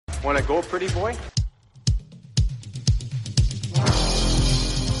Want to go, pretty boy?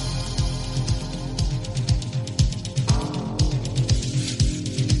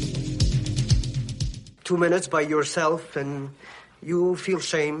 Two minutes by yourself and you feel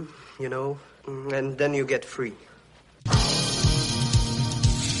shame, you know, and then you get free.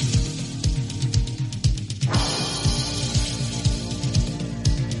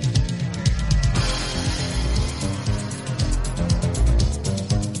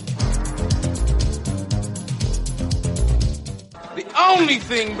 The only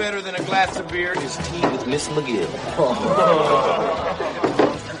thing better than a glass of beer is tea with Miss McGill.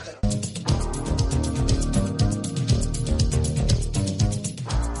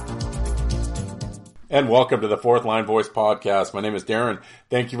 And welcome to the Fourth Line Voice Podcast. My name is Darren.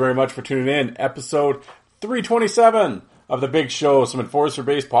 Thank you very much for tuning in. Episode 327 of The Big Show, some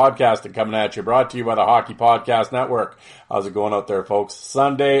Enforcer-based podcasting coming at you, brought to you by the Hockey Podcast Network. How's it going out there, folks?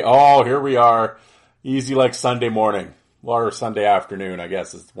 Sunday. Oh, here we are. Easy like Sunday morning. Or Sunday afternoon, I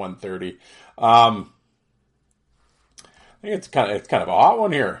guess. It's 1:30. I think it's kind of a hot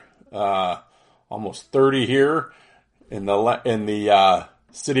one here. Almost 30 here in the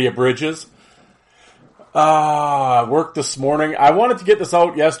city of Bridges. Worked this morning. I wanted to get this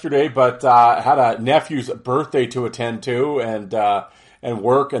out yesterday, but had a nephew's birthday to attend to and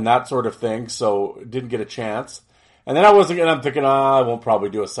work and that sort of thing, so didn't get a chance. And then I'm thinking, I won't probably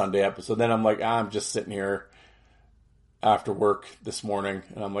do a Sunday episode. Then I'm like, I'm just sitting here after work this morning,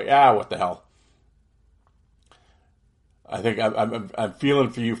 and I'm like, what the hell? I think I'm feeling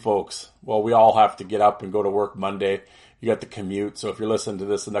for you folks. Well, we all have to get up and go to work Monday. You got the commute, so if you're listening to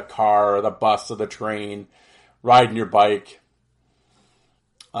this in the car or the bus or the train, riding your bike,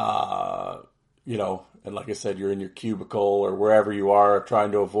 and like I said, you're in your cubicle or wherever you are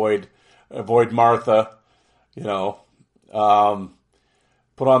trying to avoid Martha, put on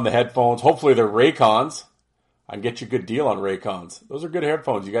the headphones. Hopefully they're Raycons. I can get you a good deal on Raycons. Those are good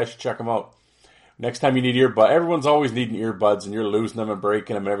headphones. You guys should check them out. Next time you need earbuds, everyone's always needing earbuds and you're losing them and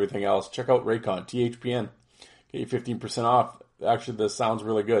breaking them and everything else. Check out Raycon, THPN. Get you 15% off. Actually, this sounds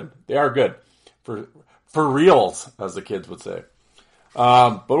really good. They are good. For reals, as the kids would say.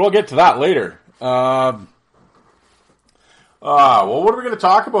 But we'll get to that later. Well, what are we going to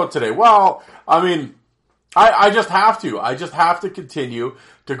talk about today? Well, I mean, I just have to. I just have to continue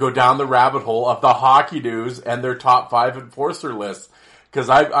to go down the rabbit hole of the hockey news and their top 5 enforcer lists. Because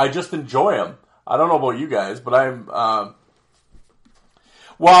I just enjoy them. I don't know about you guys, but I'm...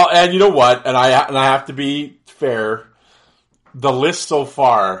 well, and you know what? And I have to be fair. The list so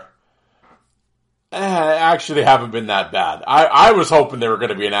far actually haven't been that bad. I was hoping they were going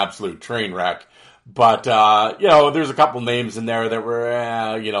to be an absolute train wreck. But, there's a couple names in there that were,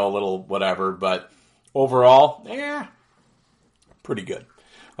 a little whatever. But overall, pretty good.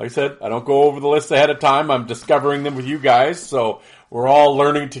 Like I said, I don't go over the list ahead of time. I'm discovering them with you guys. So we're all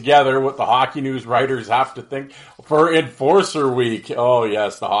learning together what the hockey news writers have to think for Enforcer Week. Oh,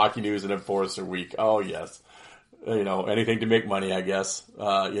 yes, the hockey news and Enforcer Week. Oh, yes. Anything to make money, I guess.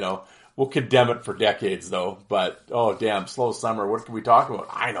 We'll condemn it for decades, though. But, oh, damn, slow summer. What can we talk about?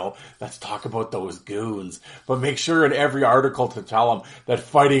 I know. Let's talk about those goons. But make sure in every article to tell them that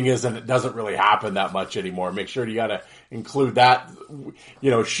fighting it doesn't really happen that much anymore. Make sure you got to include that,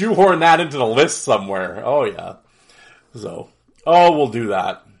 shoehorn that into the list somewhere. Oh, yeah. So, we'll do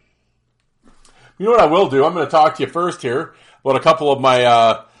that. You know what I will do? I'm going to talk to you first here about a couple of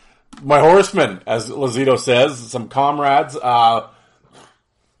my horsemen, as Lazito says, some comrades,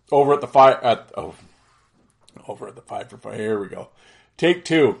 over at the 5 for 5. Here we go. Take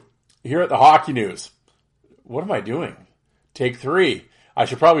 2. Here at the Hockey News. What am I doing? Take 3. I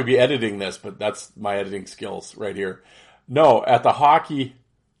should probably be editing this, but that's my editing skills right here. No, at the Hockey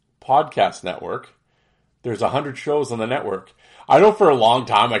Podcast Network, there's 100 shows on the network. I know for a long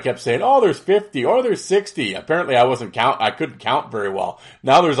time I kept saying, there's 50 or there's 60. Apparently I couldn't count very well.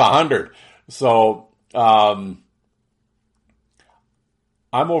 Now there's 100. So,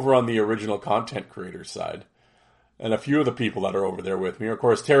 I'm over on the original content creator side. And a few of the people that are over there with me are, of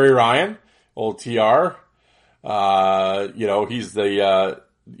course, Terry Ryan, old TR. He's the,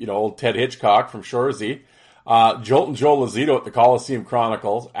 old Ted Hitchcock from Shoresy. Jolt and Joe Lazito at the Coliseum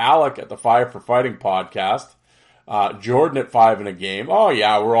Chronicles. Alec at the 5 for Fighting podcast. Jordan at 5 in a Game. Oh,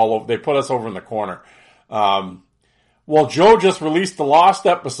 yeah, we're all over. They put us over in the corner. Well, Joe just released the Lost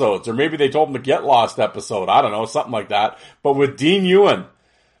episodes, or maybe they told him to get Lost episode. I don't know, something like that. But with Dean Ewan,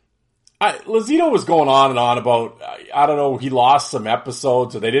 Lazito was going on and on about, I don't know, he lost some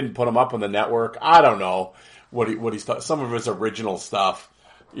episodes, or they didn't put him up on the network. I don't know what he's some of his original stuff.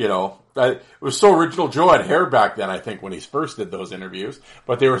 It was so original. Joe had hair back then, I think, when he first did those interviews,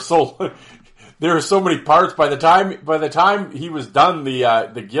 but there were so many parts. By the time he was done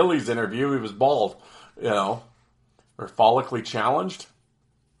the Gillies interview, he was bald, or follically challenged,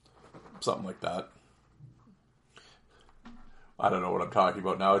 something like that. I don't know what I'm talking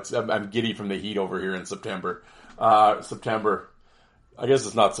about now. I'm giddy from the heat over here in September. September. I guess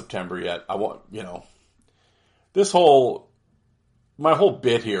it's not September yet. I want, my whole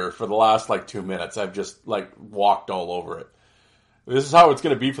bit here for the last 2 minutes, I've just walked all over it. This is how it's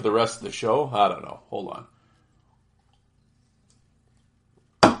going to be for the rest of the show. I don't know. Hold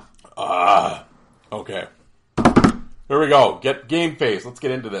on. Okay. Here we go. Get game face. Let's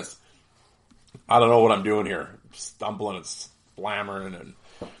get into this. I don't know what I'm doing here. Stumbling and slammering and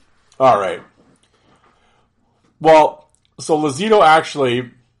all right. Well, so Lozito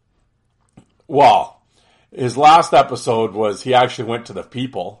actually, his last episode was he actually went to the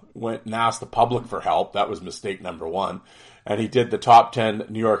people, went and asked the public for help. That was mistake number 1. And he did the top 10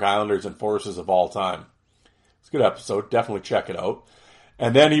 New York Islanders enforcers of all time. It's a good episode. Definitely check it out.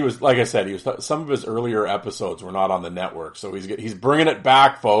 And then he was, like I said, some of his earlier episodes were not on the network. So he's bringing it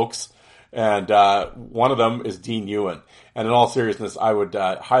back, folks. And one of them is Dean Ewan. And in all seriousness, I would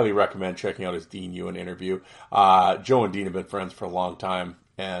highly recommend checking out his Dean Ewan interview. Joe and Dean have been friends for a long time.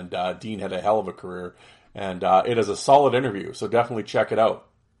 And Dean had a hell of a career. And it is a solid interview, so definitely check it out.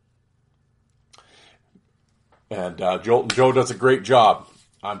 And Joe does a great job.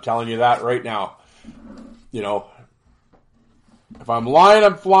 I'm telling you that right now. If I'm lying,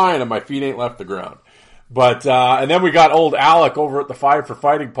 I'm flying, and my feet ain't left the ground. But and then we got old Alec over at the Five for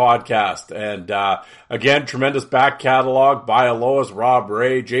Fighting podcast. And again, tremendous back catalog. Bia Lois, Rob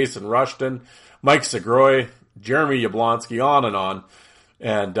Ray, Jason Rushton, Mike Segroy, Jeremy Yablonsky, on and on.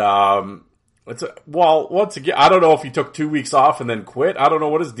 And once again, I don't know if he took 2 weeks off and then quit. I don't know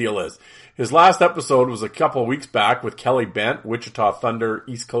what his deal is. His last episode was a couple of weeks back with Kelly Bent, Wichita Thunder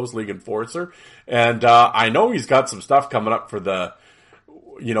East Coast League enforcer. And I know he's got some stuff coming up for the,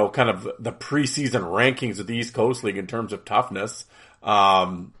 kind of the preseason rankings of the East Coast League in terms of toughness.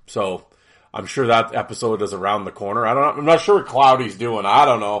 So I'm sure that episode is around the corner. I'm not sure what Cloudy's doing. I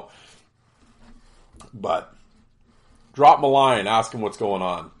don't know. But drop him a line, ask him what's going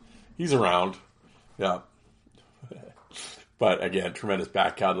on. He's around. Yeah. But again, tremendous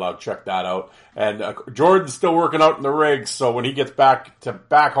back catalog. Check that out. And Jordan's still working out in the rigs, so when he gets back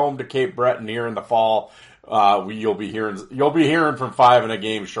home to Cape Breton here in the fall, you'll be hearing from Five in a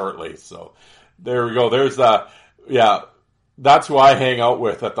game shortly. So there we go. There's that's who I hang out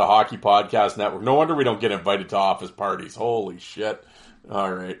with at the Hockey Podcast Network. No wonder we don't get invited to office parties. Holy shit.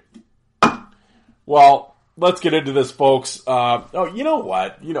 All right. Well, let's get into this, folks. You know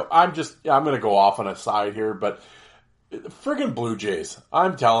what? I'm going to go off on a side here, but friggin' Blue Jays.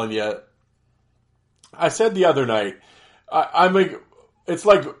 I'm telling you, I said the other night, it's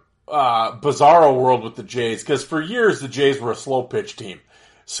like bizarro world with the Jays, because for years the Jays were a slow pitch team.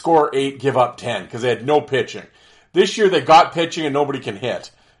 Score 8, give up 10, because they had no pitching. This year they got pitching and nobody can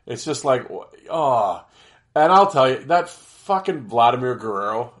hit. It's just like, and I'll tell you, that fucking Vladimir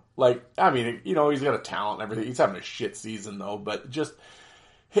Guerrero, he's got a talent and everything. He's having a shit season though, but just,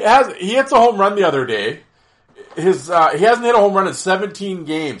 he hits a home run the other day. He hasn't hit a home run in 17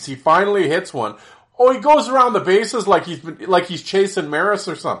 games. He finally hits one. Oh, he goes around the bases like he's chasing Maris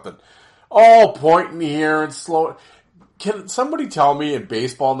or something. Oh, pointing here and slow. Can somebody tell me in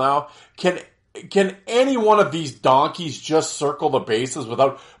baseball now, can any one of these donkeys just circle the bases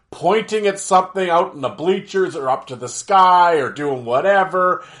without pointing at something out in the bleachers or up to the sky or doing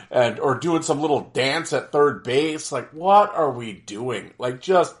whatever or doing some little dance at third base? What are we doing?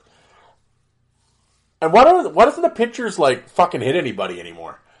 And why doesn't the pitchers fucking hit anybody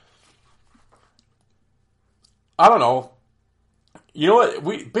anymore? I don't know. You know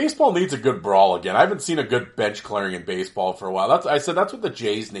what? Baseball needs a good brawl again. I haven't seen a good bench clearing in baseball for a while. That's what the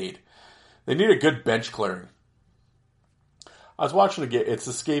Jays need. They need a good bench clearing. I was watching it's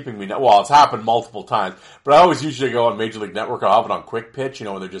escaping me now. Well, it's happened multiple times, but I always usually go on Major League Network. I'll have it on Quick Pitch,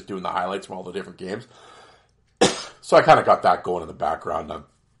 when they're just doing the highlights from all the different games. So I kind of got that going in the background. I'm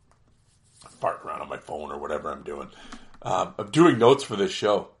farting around on my phone or whatever I'm doing. I'm doing notes for this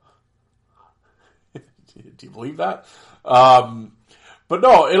show. Do you believe that? But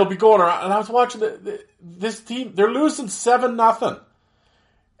no, it'll be going around. And I was watching this team. They're losing 7-0.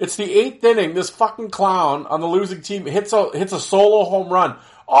 It's the 8th inning. This fucking clown on the losing team hits a solo home run.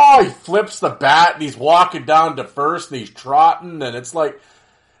 Oh, he flips the bat and he's walking down to first and he's trotting. And it's like,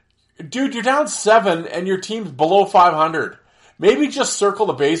 dude, you're down 7 and your team's below 500. Maybe just circle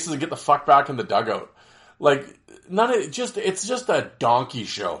the bases and get the fuck back in the dugout. Like, it's just a donkey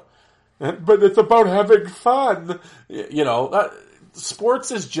show. But it's about having fun.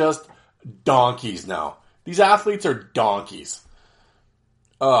 Sports is just donkeys now. These athletes are donkeys.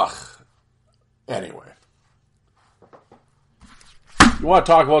 Ugh. Anyway. You want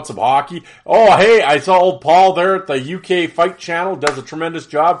to talk about some hockey? Oh, hey, I saw old Paul there at the UK Fight Channel. Does a tremendous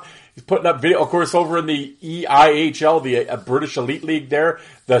job. He's putting up video, of course, over in the EIHL, the British Elite League there.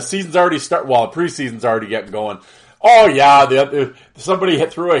 The season's already started. Well, the preseason's already getting going. Oh, yeah, somebody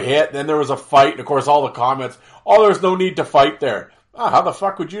threw a hit, and then there was a fight. And, of course, all the comments, there's no need to fight there. How the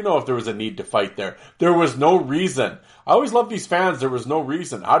fuck would you know if there was a need to fight there? There was no reason. I always love these fans. There was no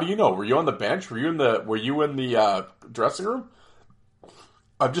reason. How do you know? Were you on the bench? Were you in the dressing room?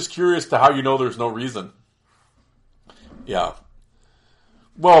 I'm just curious to how you know there's no reason. Yeah.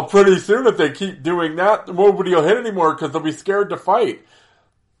 Well, pretty soon if they keep doing that, nobody will hit anymore because they'll be scared to fight.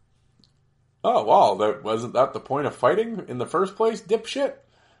 Oh, wow. Wasn't that the point of fighting in the first place, dipshit?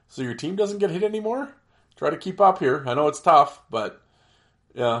 So your team doesn't get hit anymore? Try to keep up here. I know it's tough, but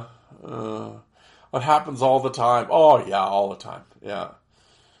yeah. It happens all the time. Oh, yeah, all the time. Yeah.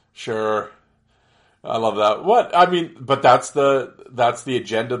 Sure. I love that. What? I mean, but that's the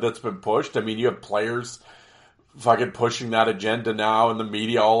agenda that's been pushed. I mean, you have players fucking pushing that agenda now in the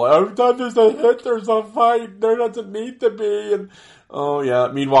media every time there's a hit, there's a fight. There doesn't need to be. And oh, yeah.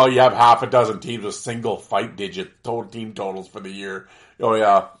 Meanwhile, you have half a dozen teams with single fight digit total team totals for the year. Oh,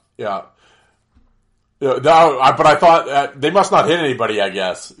 yeah. Yeah. But I thought they must not hit anybody, I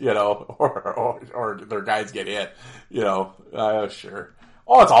guess, or their guys get hit, sure.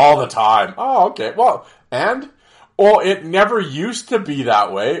 Oh, it's all the time. Oh, okay. Well, it never used to be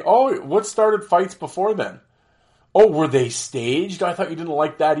that way. Oh, what started fights before then? Oh, were they staged? I thought you didn't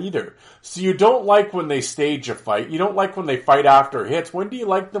like that either. So you don't like when they stage a fight. You don't like when they fight after hits. When do you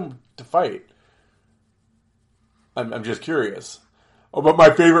like them to fight? I'm just curious. Oh, but my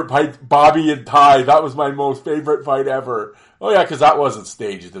favorite fight, Bobby and Ty. That was my most favorite fight ever. Oh, yeah, because that wasn't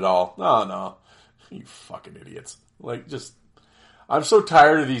staged at all. No. You fucking idiots. I'm so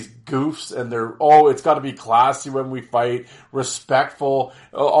tired of these goofs and it's got to be classy when we fight, respectful.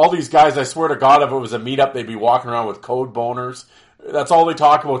 All these guys, I swear to God, if it was a meetup, they'd be walking around with code boners. That's all they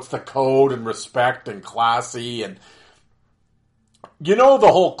talk about. It's the code and respect and classy. And the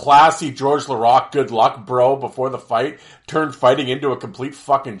whole classy George Laraque, good luck, bro, before the fight turned fighting into a complete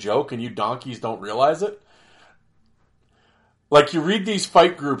fucking joke and you donkeys don't realize it? You read these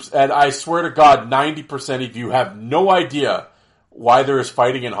fight groups and I swear to God, 90% of you have no idea why there is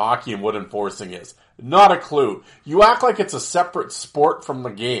fighting in hockey and what enforcing is. Not a clue. You act like it's a separate sport from the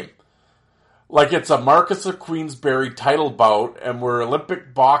game. Like it's a Marcus of Queensberry title bout and we're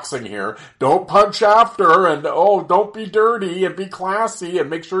Olympic boxing here. Don't punch after and don't be dirty and be classy and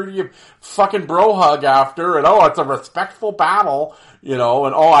make sure you fucking bro hug after and it's a respectful battle, and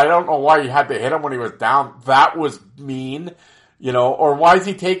I don't know why you had to hit him when he was down. That was mean, or why is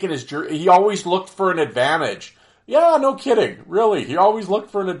he taking his jersey? He always looked for an advantage. Yeah, no kidding. Really. He always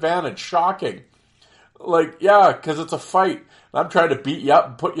looked for an advantage. Shocking. Because it's a fight. I'm trying to beat you up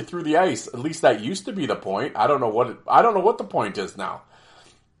and put you through the ice. At least that used to be the point. I don't know what the point is now.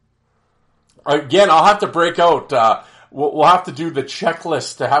 Again, I'll have to break out. We'll have to do the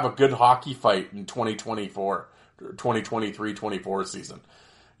checklist to have a good hockey fight in 2024, 2023-24 season.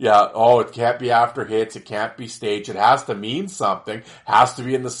 Yeah, it can't be after hits. It can't be staged. It has to mean something. Has to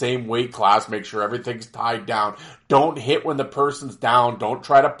be in the same weight class. Make sure everything's tied down. Don't hit when the person's down. Don't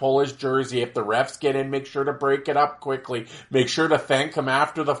try to pull his jersey. If the refs get in, make sure to break it up quickly. Make sure to thank him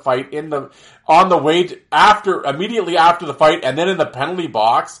after the fight immediately after the fight, and then in the penalty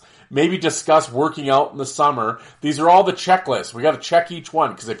box. Maybe discuss working out in the summer. These are all the checklists. We got to check each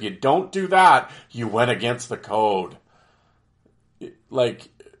one because if you don't do that, you went against the code.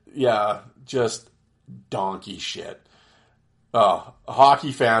 Yeah, just donkey shit.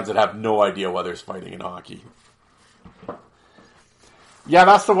 Hockey fans that have no idea why there's fighting in hockey. Yeah,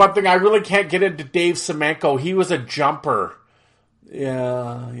 that's the one thing. I really can't get into Dave Semenko. He was a jumper.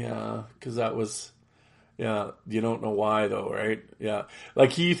 Yeah, because that was... Yeah, you don't know why though, right? Yeah.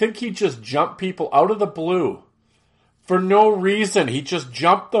 You think he just jumped people out of the blue. For no reason. He just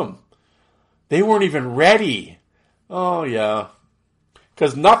jumped them. They weren't even ready. Oh, yeah.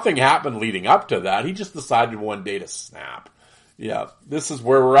 Because nothing happened leading up to that. He just decided one day to snap. Yeah, this is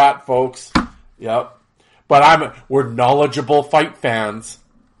where we're at, folks. Yep. But we're knowledgeable fight fans.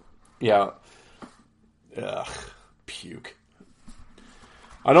 Yeah. Ugh. Puke.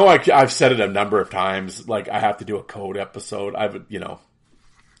 I know I've said it a number of times. I have to do a code episode.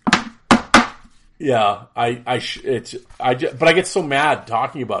 Yeah. But I get so mad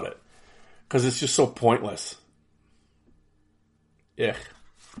talking about it. Because it's just so pointless. Yeah.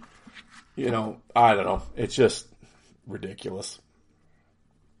 You know, I don't know. It's just ridiculous.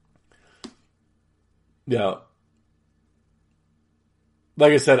 Yeah.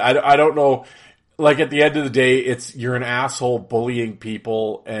 Like I said, I don't know. Like at the end of the day, you're an asshole bullying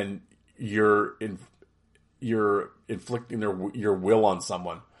people, and you're inflicting your will on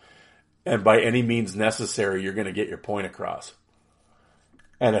someone. And by any means necessary, you're going to get your point across.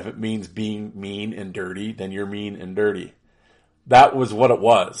 And if it means being mean and dirty, then you're mean and dirty. That was what it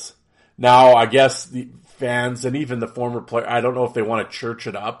was. Now, I guess the fans and even the former player, I don't know if they want to church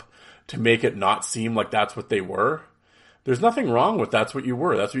it up to make it not seem like that's what they were. There's nothing wrong with that's what you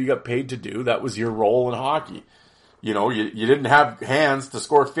were. That's what you got paid to do. That was your role in hockey. You know, you didn't have hands to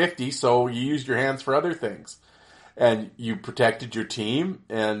score 50, so you used your hands for other things. And you protected your team,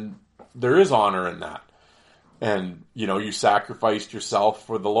 and there is honor in that. And, you know, you sacrificed yourself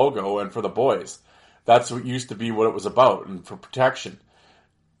for the logo and for the boys. That's what used to be what it was about, and for protection.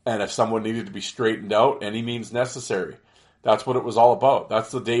 And if someone needed to be straightened out, any means necessary. That's what it was all about.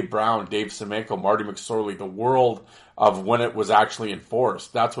 That's the Dave Brown, Dave Semenko, Marty McSorley, the world of when it was actually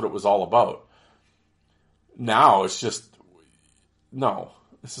enforced. That's what it was all about. Now it's just, no,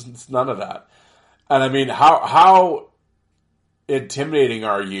 it's none of that. And I mean, how intimidating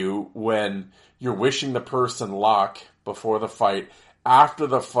are you when you're wishing the person luck before the fight? After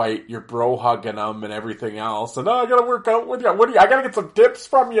the fight, you're bro hugging them and everything else, and I gotta work out with you. I gotta get some tips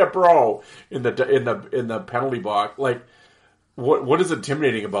from you, bro. In the penalty box, like, what is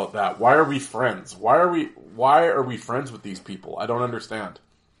intimidating about that? Why are we friends? Why are we friends with these people? I don't understand.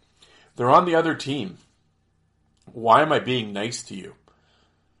 They're on the other team. Why am I being nice to you?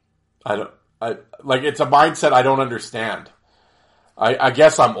 It's a mindset I don't understand. I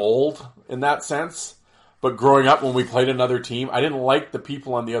guess I'm old in that sense. But growing up when we played another team, I didn't like the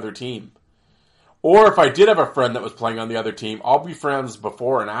people on the other team. Or if I did have a friend that was playing on the other team, I'll be friends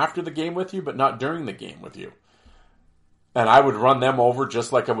before and after the game with you, but not during the game with you. And I would run them over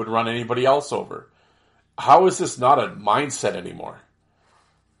just like I would run anybody else over. How is this not a mindset anymore?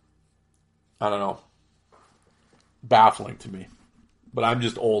 I don't know. Baffling to me. But I'm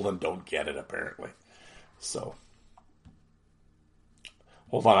just old and don't get it, apparently. So.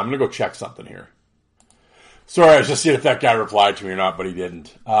 Hold on, I'm going to go check something here. Sorry, I was just seeing if that guy replied to me or not, but he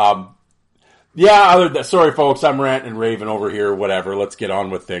didn't. Sorry, folks, I'm ranting and raving over here, whatever. Let's get on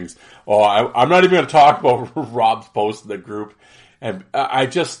with things. Oh, I'm not even going to talk about Rob's post in the group. And I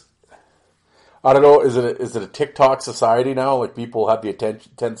don't know, is it a TikTok society now? Like, people have the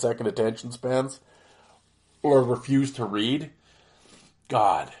 10-second attention spans? Or refuse to read?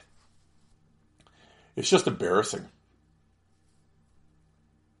 God. It's just embarrassing.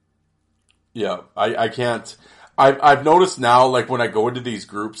 Yeah, I can't. I've noticed now, like, when I go into these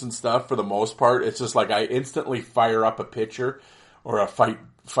groups and stuff, for the most part, it's just like I instantly fire up a picture or a fight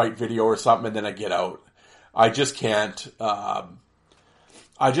video or something, and then I get out. I just can't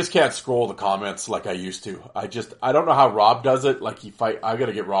scroll the comments like I used to. I don't know how Rob does it. Like, I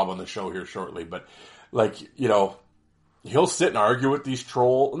gotta get Rob on the show here shortly, but, like, you know, he'll sit and argue with these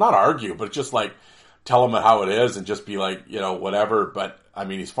not argue, but just, like, tell them how it is and just be like, you know, whatever. But I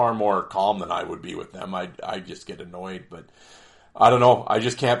mean, he's far more calm than I would be with them. I just get annoyed, but I don't know. I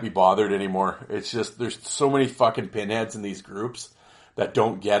just can't be bothered anymore. It's just, there's so many fucking pinheads in these groups that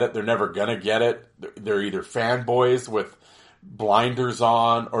don't get it. They're never gonna get it. They're either fanboys with blinders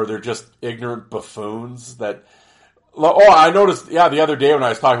on, or they're just ignorant buffoons that. Oh, I noticed, the other day when I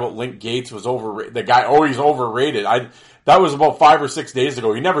was talking about Link Gates was overrated. The guy, he's overrated. That was about 5 or 6 days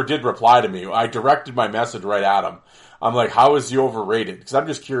ago. He never did reply to me. I directed my message right at him. I'm like, how is he overrated? Because I'm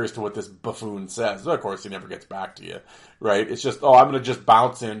just curious to what this buffoon says. Of course, he never gets back to you, right? It's just, I'm going to just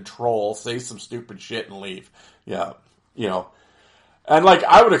bounce in, troll, say some stupid shit, and leave. Yeah, you know. And, like,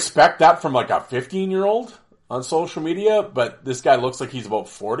 I would expect that from, like, a 15-year-old on social media, but this guy looks like he's about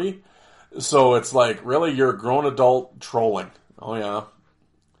 40. So it's like, really, you're a grown adult trolling. Oh, yeah.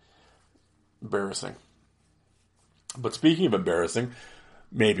 Embarrassing. But speaking of embarrassing,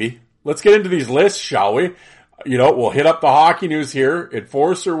 maybe, let's get into these lists, shall we? You know, we'll hit up the hockey news here.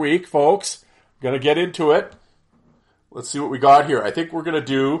 Enforcer Week, folks. Gonna get into it. Let's see what we got here. I think we're gonna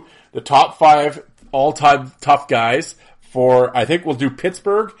do the top 5 all-time tough guys for, I think we'll do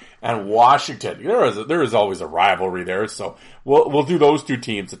Pittsburgh and Washington. There is always a rivalry there, so we'll do those two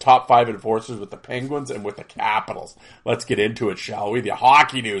teams, the top 5 enforcers with the Penguins and with the Capitals. Let's get into it, shall we? The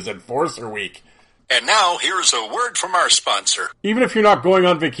hockey news, Enforcer Week. And now, here's a word from our sponsor. Even if you're not going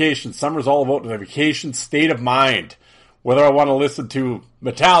on vacation, summer's all about the vacation state of mind. Whether I want to listen to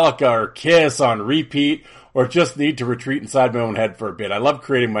Metallica or Kiss on repeat, or just need to retreat inside my own head for a bit. I love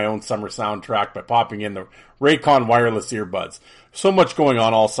creating my own summer soundtrack by popping in the Raycon wireless earbuds. So much going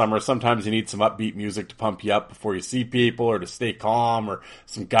on all summer. Sometimes you need some upbeat music to pump you up before you see people, or to stay calm, or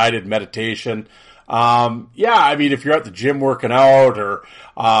some guided meditation. I mean, if you're at the gym working out, or,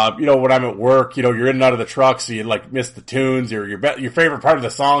 when I'm at work, you're in and out of the truck, so you miss the tunes, or your favorite part of the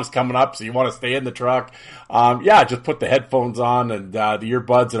song's coming up, so you want to stay in the truck. Just put the headphones on and, the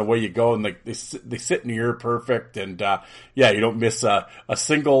earbuds, and away you go, and they sit in your ear perfect, and, you don't miss a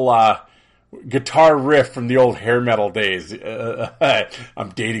single, guitar riff from the old hair metal days. I'm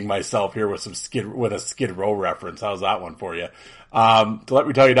dating myself here with a Skid Row reference. How's that one for you? So let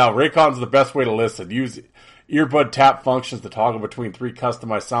me tell you now, Raycon's the best way to listen. Use earbud tap functions to toggle between 3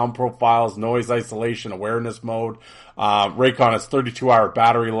 customized sound profiles, noise isolation, awareness mode. Raycon has 32-hour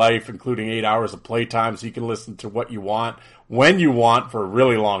battery life, including 8 hours of playtime, so you can listen to what you want, when you want, for a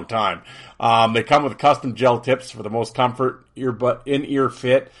really long time. They come with custom gel tips for the most comfort in-ear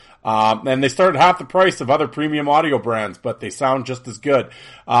fit. And they start at half the price of other premium audio brands, but they sound just as good.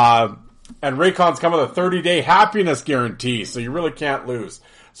 And Raycon's come with a 30-day happiness guarantee, so you really can't lose.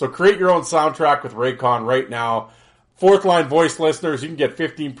 So create your own soundtrack with Raycon right now. Fourth Line Voice listeners, you can get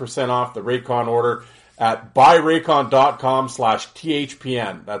 15% off the Raycon order at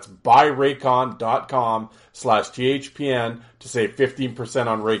buyraycon.com/THPN. That's buyraycon.com/THPN to save 15%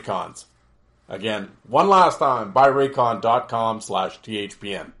 on Raycons. Again, one last time,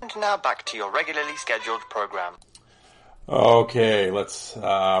 buyraycon.com/THPN. And now back to your regularly scheduled program. Okay,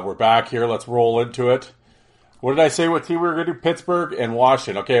 we're back here. Let's roll into it. What did I say what team we were going to do? Pittsburgh and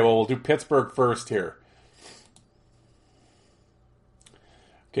Washington. Okay, well, we'll do Pittsburgh first here.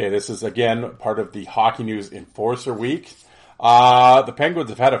 Okay, this is, again, part of the Hockey News Enforcer Week. The Penguins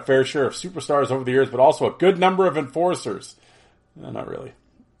have had a fair share of superstars over the years, but also a good number of enforcers. Not really.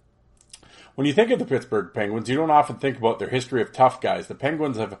 When you think of the Pittsburgh Penguins, you don't often think about their history of tough guys. The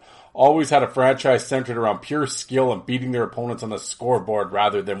Penguins have always had a franchise centered around pure skill and beating their opponents on the scoreboard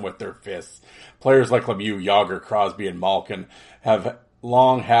rather than with their fists. Players like Lemieux, Yager, Crosby, and Malkin have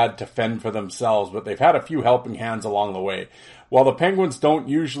long had to fend for themselves, but they've had a few helping hands along the way. While the Penguins don't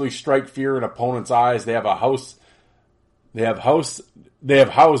usually strike fear in opponents' eyes, they have housed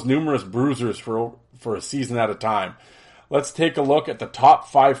numerous bruisers for a season at a time. Let's take a look at the top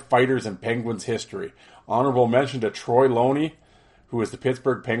 5 fighters in Penguins history. Honorable mention to Troy Loney, who is the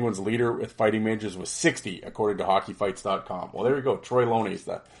Pittsburgh Penguins leader with fighting majors with 60, according to HockeyFights.com. Well, there you go. Troy Loney's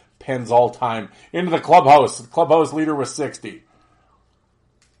the Pens all-time into the clubhouse. The clubhouse leader was 60.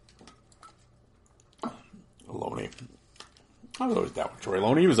 Loney. I was always down with Troy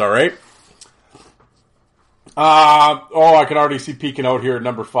Loney. He was all right. I can already see peeking out here at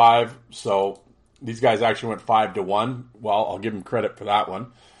number 5. So these guys actually went 5-1. Well, I'll give them credit for that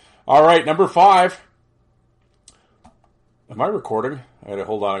one. All right, number 5. Am I recording?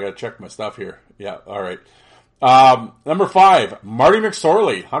 Hold on. I got to check my stuff here. Yeah, all right. Number 5, Marty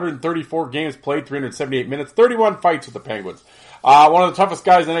McSorley. 134 games played, 378 minutes, 31 fights with the Penguins. One of the toughest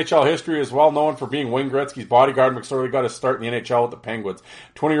guys in NHL history, is well known for being Wayne Gretzky's bodyguard. McSorley got his start in the NHL with the Penguins.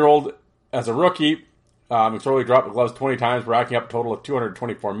 20-year-old as a rookie, McSorley dropped the gloves 20 times, racking up a total of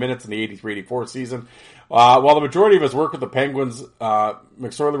 224 minutes in the 83-84 season. While the majority of his work with the Penguins,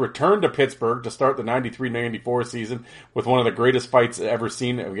 McSorley returned to Pittsburgh to start the 93-94 season with one of the greatest fights ever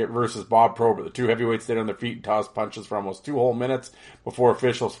seen versus Bob Probert. The two heavyweights stayed on their feet and tossed punches for almost 2 whole minutes before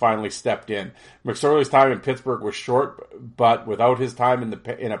officials finally stepped in. McSorley's time in Pittsburgh was short, but without his time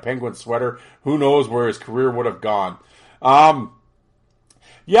in a Penguin sweater, who knows where his career would have gone. Right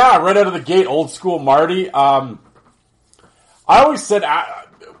out of the gate, old school Marty. I always said,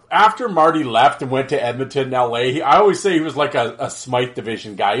 after Marty left and went to Edmonton, LA, I always say he was like a Smythe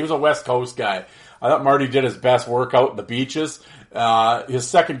Division guy. He was a West Coast guy. I thought Marty did his best work out in the beaches. His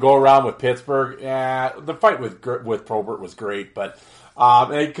second go-around with Pittsburgh, the fight with Probert was great, but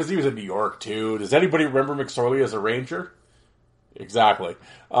because he was in New York, too. Does anybody remember McSorley as a Ranger? Exactly.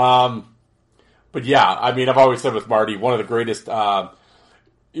 But yeah, I mean, I've always said with Marty, one of the greatest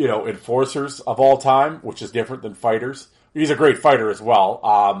enforcers of all time, which is different than fighters. He's a great fighter as well.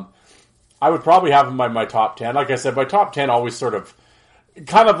 I would probably have him in my top 10. Like I said, my top 10 always sort of,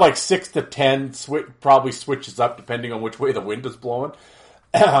 kind of like 6 to 10, probably switches up depending on which way the wind is blowing.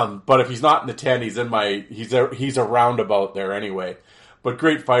 But if he's not in the 10, he's he's around about there anyway. But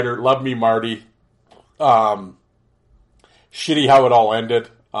great fighter. Love me, Marty. Shitty how it all ended.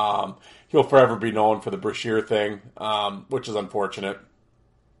 He'll forever be known for the Brashear thing, which is unfortunate.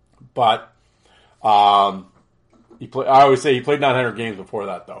 But, I always say he played 900 games before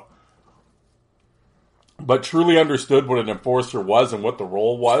that, though. But truly understood what an enforcer was and what the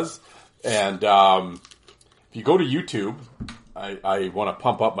role was. And, if you go to YouTube, I want to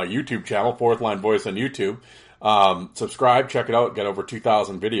pump up my YouTube channel, Fourth Line Voice on YouTube. Subscribe, check it out. Got over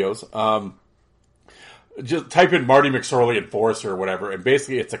 2,000 videos. Just type in Marty McSorley Enforcer or whatever, and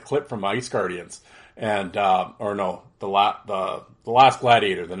basically it's a clip from Ice Guardians, and the Last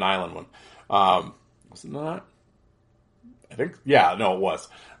Gladiator, the nylon one. Wasn't that? I think, yeah, no, it was.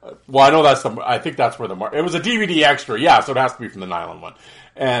 Well, I know I think that's where it was a DVD extra, yeah, so it has to be from the nylon one.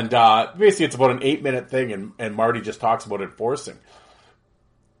 And basically it's about an 8-minute thing, and Marty just talks about enforcing.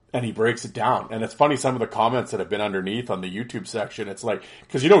 And he breaks it down. And it's funny, some of the comments that have been underneath on the YouTube section, it's like,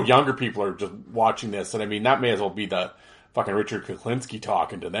 because younger people are just watching this, and I mean, that may as well be the fucking Richard Kuklinski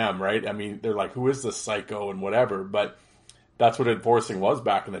talking to them, right? I mean, they're like, who is this psycho and whatever, but that's what enforcing was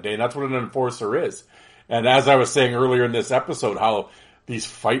back in the day, and that's what an enforcer is. And as I was saying earlier in this episode, how these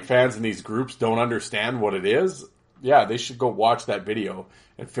fight fans and these groups don't understand what it is, yeah, they should go watch that video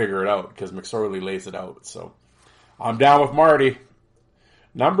and figure it out, because McSorley lays it out. So, I'm down with Marty.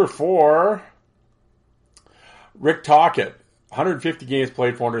 Number 4, Rick Tocchet. 150 games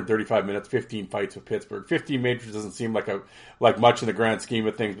played, 435 minutes, 15 fights with Pittsburgh. 15 majors doesn't seem like much in the grand scheme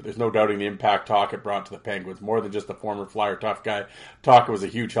of things, but there's no doubting the impact Tocchet brought to the Penguins. More than just a former Flyer tough guy, Tocchet was a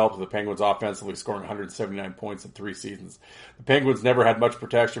huge help to the Penguins offensively, scoring 179 points in 3 seasons. The Penguins never had much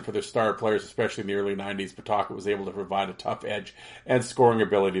protection for their star players, especially in the early 90s, but Tocchet was able to provide a tough edge and scoring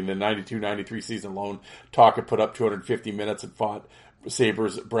ability. In the 92-93 season alone, Tocchet put up 250 minutes and fought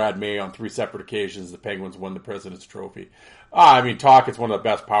Sabres Brad May on 3 separate occasions. The Penguins won the President's Trophy. I mean, Tocchet's one of the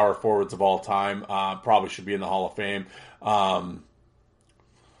best power forwards of all time. Probably should be in the Hall of Fame.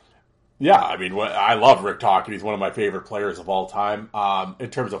 Yeah, I mean, I love Rick Tocchet. He's one of my favorite players of all time.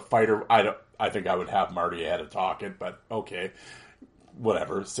 In terms of fighter, I think I would have Marty ahead of Tocchet, but okay.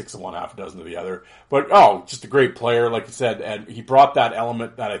 Whatever, 6 of one, half a dozen of the other. But, just a great player, like you said, and he brought that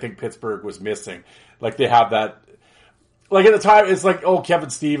element that I think Pittsburgh was missing. Like, they have that. Like, at the time, it's like, Kevin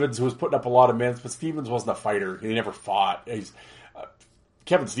Stevens, who was putting up a lot of minutes, but Stevens wasn't a fighter. He never fought.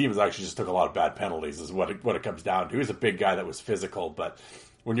 Kevin Stevens actually just took a lot of bad penalties, is what it comes down to. He was a big guy that was physical, but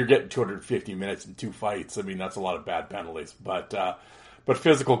when you're getting 250 minutes in 2 fights, I mean, that's a lot of bad penalties. But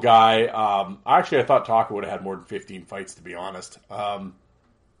physical guy. Actually, I thought Tocchet would have had more than 15 fights, to be honest. He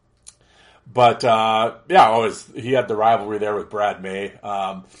had the rivalry there with Brad May.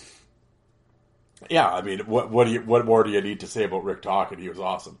 Yeah, I mean, what more do you need to say about Rick Tocchet? He was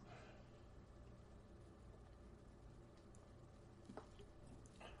awesome.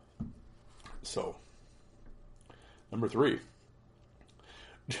 So, number 3,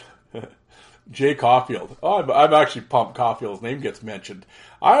 Jay Caulfield. I'm actually pumped Caulfield's name gets mentioned.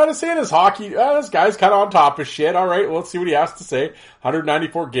 I gotta say, this this guy's kind of on top of shit. All right, well, let's see what he has to say.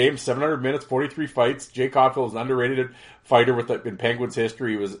 194 games, 700 minutes, 43 fights. Jay Caulfield is an underrated fighter in Penguins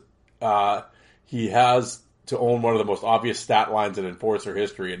history. He has to own one of the most obvious stat lines in enforcer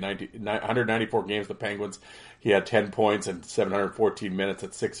history. In 194 games, the Penguins, he had 10 points and 714 minutes at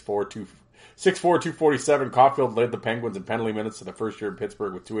 6'4", 247. Caulfield led the Penguins in penalty minutes in the first year in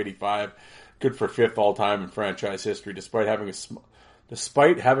Pittsburgh with 285. Good for 5th all-time in franchise history. Despite having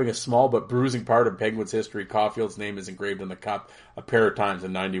a small but bruising part of Penguins history, Caulfield's name is engraved on the cup a pair of times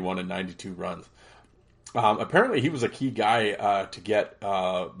in 91 and 92 runs. Apparently, he was a key guy to get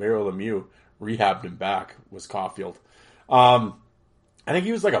Mario Lemieux rehabbed him back, was Caulfield. I think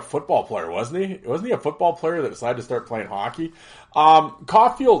he was like a football player, wasn't he? Wasn't he a football player that decided to start playing hockey?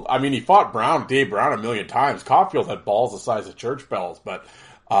 Caulfield, I mean, he fought Dave Brown a million times. Caulfield had balls the size of church bells, but,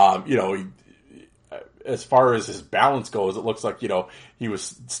 as far as his balance goes, it looks like, he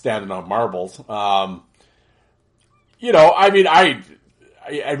was standing on marbles. I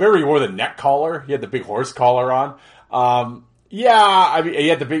remember he wore the neck collar. He had the big horse collar on. Yeah, I mean, he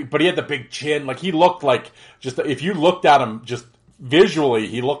had the big chin. Like, he looked like, if you looked at him just visually,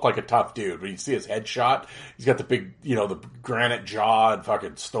 he looked like a tough dude. When you see his headshot, he's got the big, the granite jaw and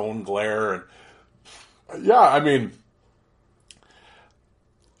fucking stone glare. And yeah, I mean,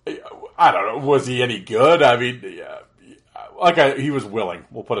 I don't know, was he any good? I mean, he was willing,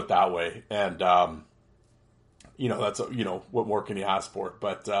 we'll put it that way. And, that's, what more can you ask for?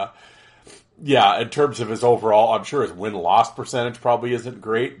 But, yeah, in terms of his overall, I'm sure his win-loss percentage probably isn't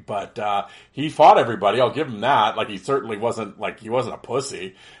great, but he fought everybody. I'll give him that. Like, he certainly wasn't a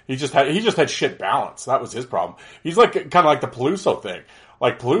pussy. He just had shit balance. That was his problem. He's kind of like the Peluso thing.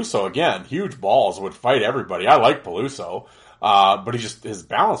 Like, Peluso, again, huge balls, would fight everybody. I like Peluso, but his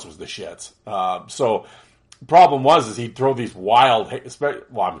balance was the shits. So the problem is he'd throw these wild,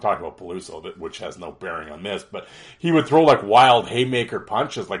 I'm talking about Peluso, which has no bearing on this, but he would throw like wild haymaker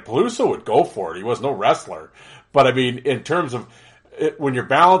punches. Like, Peluso would go for it. He was no wrestler. But I mean, in terms of, when your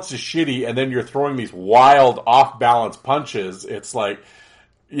balance is shitty and then you're throwing these wild off-balance punches, it's like,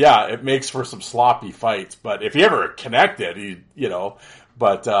 yeah, it makes for some sloppy fights. But if you ever connected,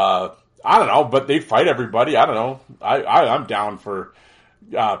 but I don't know. But they fight everybody. I don't know. I'm down for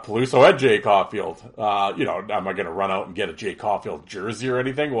Peluso and Jay Caulfield. Am I going to run out and get a Jay Caulfield jersey or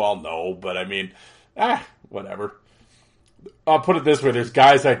anything? Well, no. But I mean, whatever. I'll put it this way: there's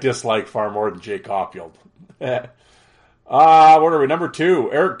guys I dislike far more than Jay Caulfield. What are we? Number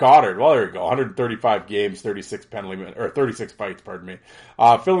 2, Eric Goddard. Well, there you go. 135 games, 36 fights, pardon me.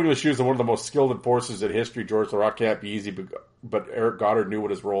 Filling the shoes of one of the most skilled enforcers in history. George Laraque can't be easy, but Eric Goddard knew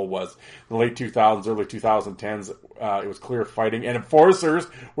what his role was. In the late 2000s, early 2010s, it was clear fighting. And enforcers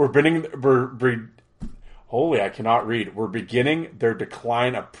were I cannot read. We're beginning their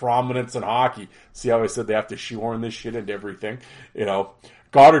decline of prominence in hockey. See how I said they have to shoehorn this shit into everything?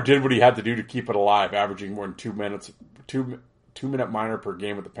 Goddard did what he had to do to keep it alive, averaging more than 2 minutes, two-minute minor per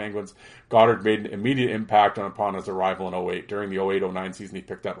game with the Penguins. Goddard made an immediate impact upon his arrival in 08. During the 08-09 season, he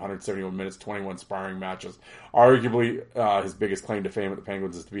picked up 171 minutes, 21 sparring matches. Arguably, his biggest claim to fame at the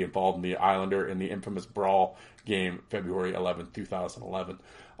Penguins is to be involved in the Islander in the infamous brawl game, February 11, 2011.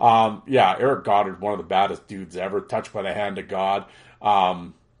 Eric Goddard, one of the baddest dudes ever, touched by the hand of God.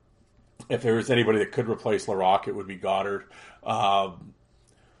 If there was anybody that could replace Laraque, it would be Goddard.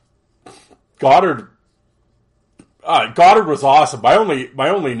 Goddard was awesome. My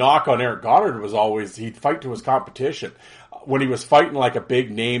only knock on Eric Goddard was always he'd fight to his competition. When he was fighting like a big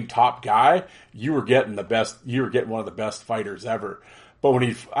name top guy, you were getting one of the best fighters ever. But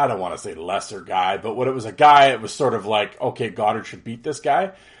when I don't want to say lesser guy, but when it was a guy, it was sort of like, okay, Goddard should beat this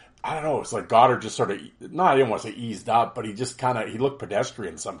guy. I don't know. It's like Goddard just sort of, I didn't want to say eased up, but he just he looked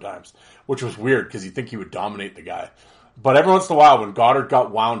pedestrian sometimes, which was weird because you'd think he would dominate the guy. But every once in a while, when Goddard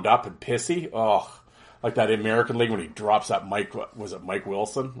got wound up and pissy, like that American League when he drops that Mike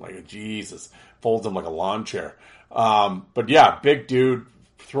Wilson? Like, Jesus, folds him like a lawn chair. But yeah, big dude,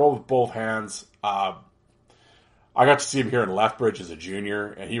 throw with both hands. I got to see him here in Lethbridge as a junior,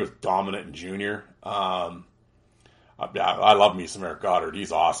 and he was dominant in junior. I love me some Eric Goddard.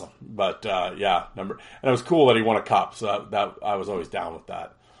 He's awesome. But and it was cool that he won a cup, so that I was always down with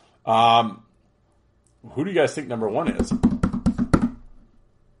that. Who do you guys think number 1 is?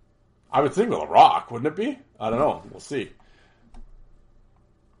 I would think Laraque, wouldn't it be? I don't know. We'll see.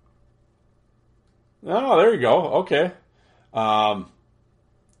 Oh, there you go. Okay.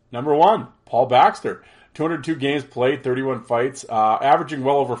 Number 1, Paul Baxter. 202 games played, 31 fights, averaging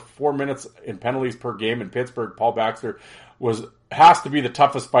well over 4 minutes in penalties per game in Pittsburgh. Paul Baxter has to be the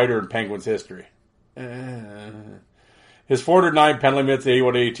toughest fighter in Penguins history. His 409 penalty minutes,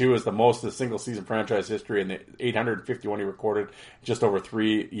 81-82, is the most in the single-season franchise history, and the 851 he recorded just over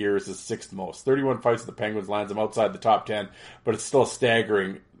 3 years is 6th most. 31 fights with the Penguins lands him outside the top 10, but it's still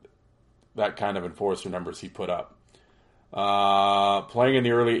staggering that kind of enforcer numbers he put up. Playing in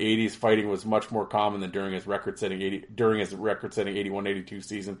the early 80s, fighting was much more common than during his record-setting 81-82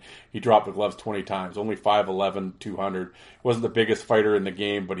 season. He dropped the gloves 20 times, only 5'11", 200. He wasn't the biggest fighter in the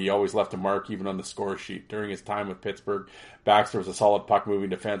game, but he always left a mark even on the score sheet. During his time with Pittsburgh, Baxter was a solid puck-moving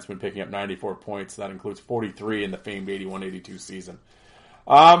defenseman, picking up 94 points. That includes 43 in the famed 81-82 season.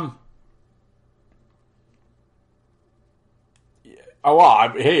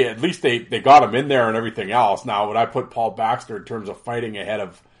 At least they got him in there and everything else. Now, would I put Paul Baxter in terms of fighting ahead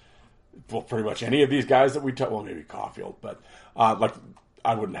of pretty much any of these guys that we took? Well, maybe Caulfield, but I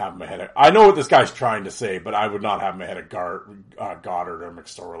wouldn't have him ahead of. I know what this guy's trying to say, but I would not have him ahead of Goddard or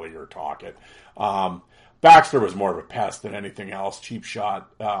McSorley or Tocchet. Baxter was more of a pest than anything else. Cheap shot.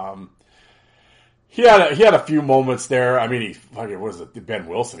 He had a few moments there. I mean, Ben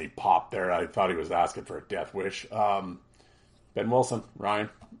Wilson? He popped there. I thought he was asking for a death wish. Ben Wilson, Ryan.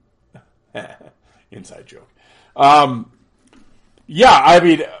 Inside joke. I'm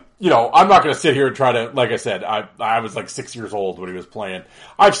not going to sit here and try to, like I said, I was like 6 years old when he was playing.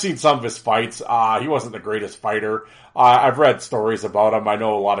 I've seen some of his fights. He wasn't the greatest fighter. I've read stories about him. I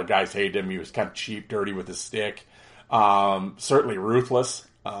know a lot of guys hate him. He was kind of cheap, dirty with his stick. Certainly ruthless.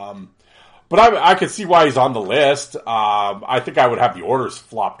 But I could see why he's on the list. I think I would have the orders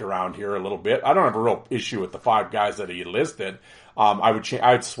flopped around here a little bit. I don't have a real issue with the 5 guys that he listed.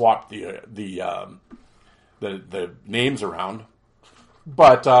 I'd swap the names around.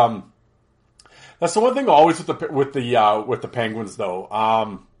 But that's the one thing always with the Penguins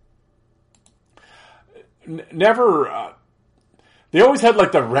though. Never. They always had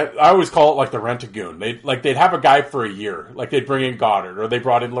like I always call it like the rent-a-goon. They'd have a guy for a year. Like they'd bring in Goddard, or they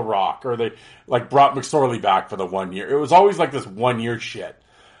brought in Laraque, or they like brought McSorley back for the 1 year. It was always like this 1 year shit.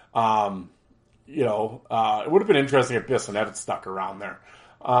 it would have been interesting if Bissonnette had stuck around there.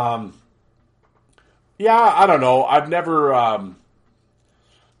 I don't know. I've never,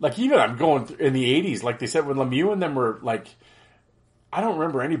 even I'm going in the 80s, like they said, when Lemieux and them were like, I don't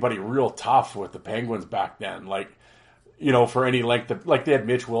remember anybody real tough with the Penguins back then. For any length of, they had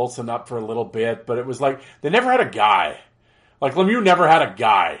Mitch Wilson up for a little bit, but it was like, they never had a guy. Like, Lemieux never had a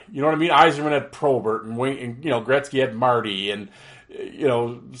guy. You know what I mean? Yzerman had Probert, and Gretzky had Marty, and,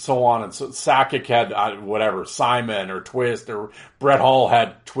 so on. And so Sakic had, Simon or Twist, or Brett Hull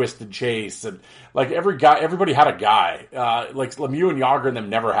had Twist and Chase. And, everybody had a guy. Lemieux and Yager and them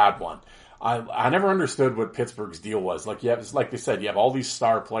never had one. I never understood what Pittsburgh's deal was. Like they said, you have all these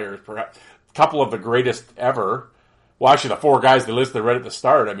star players, perhaps a couple of the greatest ever. Well, actually, the four guys they listed right at the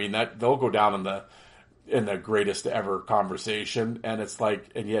start, I mean, that they'll go down in the greatest ever conversation, and it's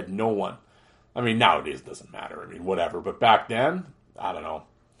and you had no one. I mean, nowadays it doesn't matter. I mean, whatever. But back then, I don't know.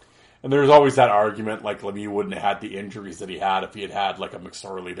 And there's always that argument, Lemieux wouldn't have had the injuries that he had if he had a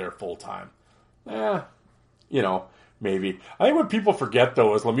McSorley there full time. Maybe. I think what people forget,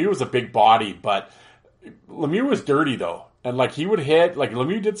 though, is Lemieux was a big body, but Lemieux was dirty, though. And, he would hit,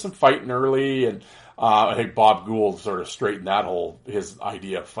 Lemieux did some fighting early, and I think Bob Gould sort of straightened his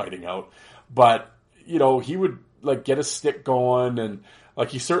idea of fighting out. But, he would, get a stick going, and,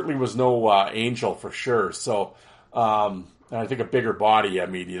 he certainly was no angel for sure. So, and I think a bigger body, I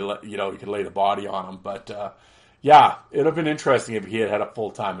mean, you could lay the body on him. But, it would have been interesting if he had a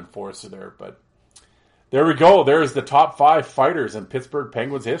full-time enforcer there, but there we go. There's the top 5 fighters in Pittsburgh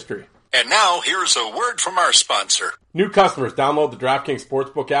Penguins history. And now, here's a word from our sponsor. New customers, download the DraftKings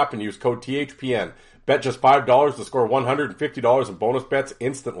Sportsbook app and use code THPN. Bet just $5 to score $150 in bonus bets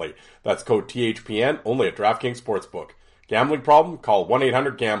instantly. That's code THPN, only at DraftKings Sportsbook. Gambling problem? Call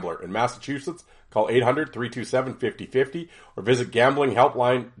 1-800-GAMBLER. In Massachusetts, call 800-327-5050 or visit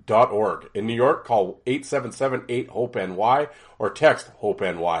gamblinghelpline.org. In New York, call 877-8-HOPE-NY or text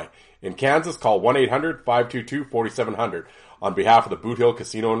HOPE-NY. In Kansas, call 1-800-522-4700 on behalf of the Boot Hill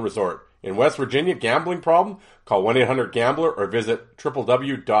Casino and Resort. In West Virginia, gambling problem? Call 1-800-GAMBLER or visit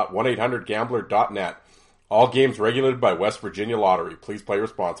www.1800gambler.net. All games regulated by West Virginia Lottery. Please play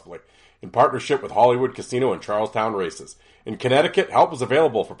responsibly. In partnership with Hollywood Casino and Charlestown Races. In Connecticut, help is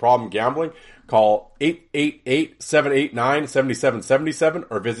available for problem gambling. Call 888-789-7777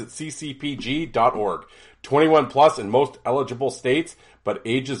 or visit ccpg.org. 21 plus in most eligible states, but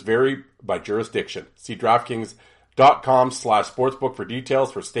ages vary by jurisdiction. See DraftKings.com/sportsbook for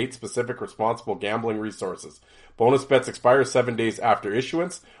details for state-specific responsible gambling resources. Bonus bets expire 7 days after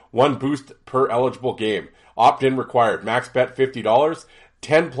issuance. 1 boost per eligible game. Opt-in required. Max bet $50.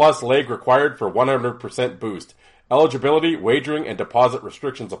 10-plus leg required for 100% boost. Eligibility, wagering, and deposit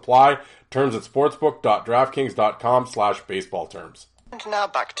restrictions apply. Terms at sportsbook.draftkings.com/baseball terms. And now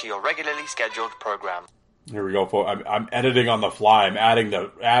back to your regularly scheduled program. Here we go, folks. I'm editing on the fly. I'm adding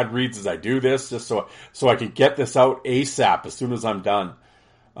the ad reads as I do this, just so I can get this out ASAP as soon as I'm done.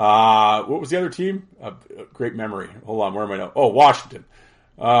 What was the other team? Great memory. Hold on, where am I now? Oh, Washington.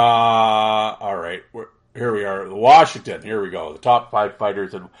 All right, here we are. Washington. Here we go. The top 5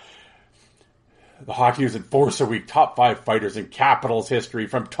 fighters in the Hockey News Enforcer Week. Top 5 fighters in Capitals history,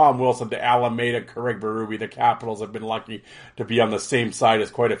 from Tom Wilson to Alameda, Craig Berube. The Capitals have been lucky to be on the same side as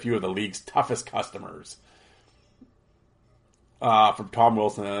quite a few of the league's toughest customers. From Tom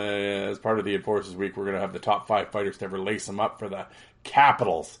Wilson, as part of the Enforcers Week, we're going to have the top 5 fighters to ever lace them up for the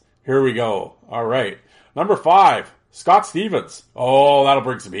Capitals. Here we go. All right. Number 5, Scott Stevens. Oh, that'll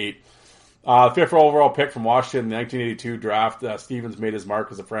bring some heat. 5th overall pick from Washington in the 1982 draft. Stevens made his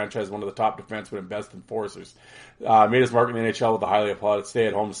mark as a franchise, one of the top defensemen and best enforcers. Made his mark in the NHL with a highly applauded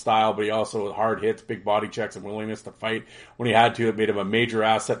stay-at-home style, but he also with hard hits, big body checks, and willingness to fight when he had to. It made him a major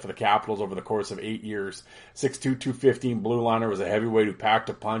asset for the Capitals over the course of 8 years. 6'2", 215 blue liner, was a heavyweight who packed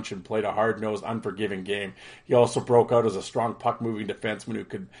a punch and played a hard-nosed, unforgiving game. He also broke out as a strong puck-moving defenseman who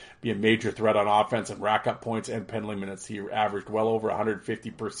could be a major threat on offense and rack up points and penalty minutes. He averaged well over 150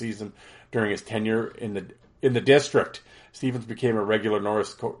 per season during his tenure in the district. Stevens became a regular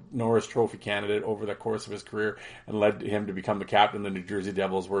Norris Trophy candidate over the course of his career and led him to become the captain of the New Jersey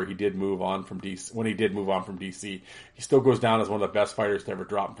Devils, where he did move on from DC. When he did move on from DC, he still goes down as one of the best fighters to ever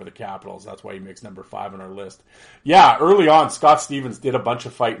drop him for the Capitals. That's why he makes number 5 on our list. Yeah, early on, Scott Stevens did a bunch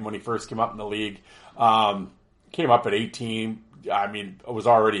of fighting when he first came up in the league. Came up at 18. I mean, was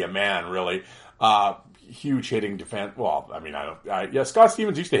already a man, really. Huge hitting defense. Well, I mean, Scott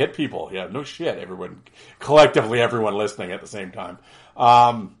Stevens used to hit people. Yeah, no shit. Everyone listening at the same time.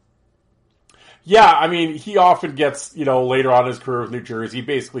 Yeah, I mean, he often gets, later on in his career with New Jersey, he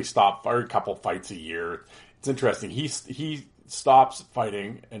basically stopped for a couple fights a year. It's interesting. He stops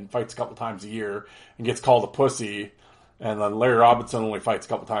fighting and fights a couple times a year and gets called a pussy, and then Larry Robinson only fights a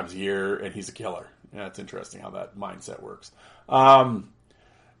couple times a year and he's a killer. Yeah, it's interesting how that mindset works.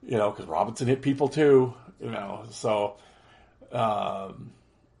 Because Robinson hit people too, so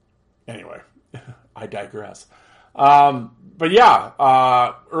anyway, I digress. But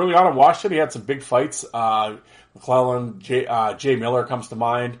yeah, early on in Washington, he had some big fights. McClellan, Jay Miller comes to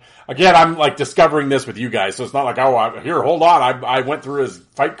mind. Again, I'm like discovering this with you guys, so it's not like, hold on, I went through his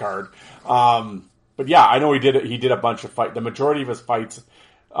fight card. But yeah, I know he did a bunch of fights. The majority of his fights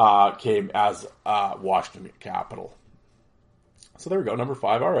came as Washington Capital. So there we go, number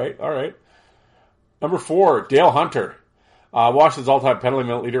 5. All right. Number 4, Dale Hunter. Washington's all-time penalty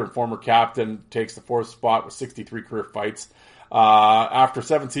minute leader and former captain, takes the 4th spot with 63 career fights. After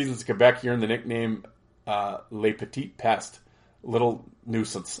 7 seasons in Quebec, he earned the nickname Le Petit Peste, little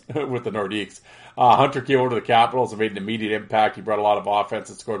nuisance, with the Nordiques. Hunter came over to the Capitals and made an immediate impact. He brought a lot of offense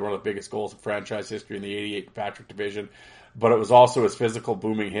and scored one of the biggest goals in franchise history in the 88 Patrick Division. But it was also his physical,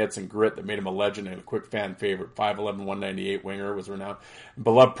 booming hits and grit that made him a legend and a quick fan favorite. 5'11", 198 winger, was renowned.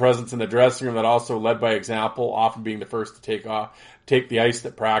 Beloved presence in the dressing room that also led by example, often being the first to take the ice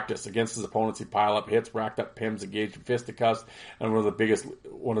at practice. Against his opponents, he piled up hits, racked up pims, engaged in fisticuffs, and one of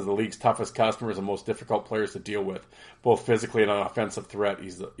the league's toughest customers and most difficult players to deal with, both physically and an offensive threat.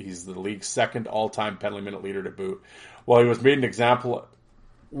 He's the league's 2nd all-time penalty minute leader to boot. While he was made an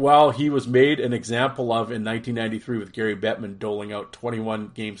example of in 1993 with Gary Bettman doling out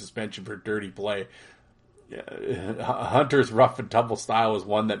 21-game suspension for dirty play. Hunter's rough and tumble style was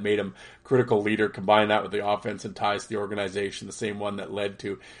one that made him critical leader. Combine that with the offense and ties to the organization, the same one that led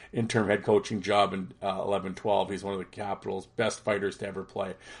to interim head coaching job in 11-12. He's one of the Capitals' best fighters to ever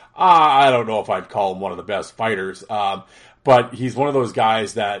play. I don't know if I'd call him one of the best fighters, but he's one of those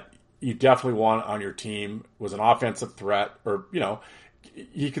guys that you definitely want on your team. Was an offensive threat, or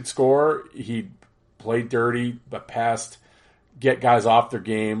he could score. He played dirty, but passed, get guys off their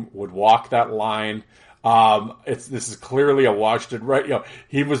game, would walk that line. This is clearly a Washington, right?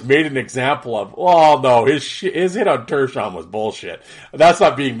 He was made an example of. Oh no, his hit on Turgeon was bullshit. That's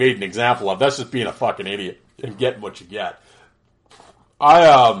not being made an example of. That's just being a fucking idiot and getting what you get.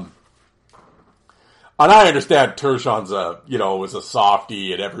 And I understand Turgeon's was a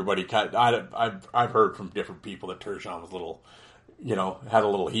softie, and everybody I've heard from different people that Turgeon was a little, had a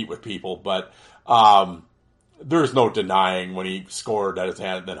little heat with people, but there's no denying when he scored at his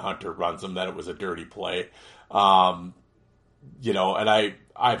hand and then Hunter runs him that it was a dirty play. And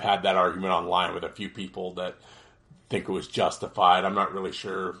I've had that argument online with a few people that think it was justified. I'm not really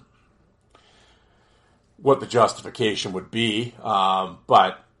sure what the justification would be,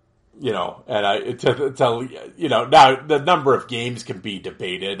 but now the number of games can be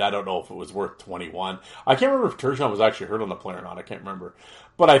debated. I don't know if it was worth 21. I can't remember if Turgeon was actually hurt on the play or not. I can't remember.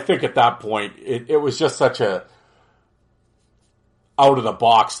 But I think at that point, it was just such a out of the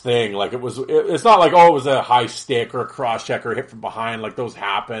box thing. Like it's not like, it was a high stick or a cross check or a hit from behind. Like those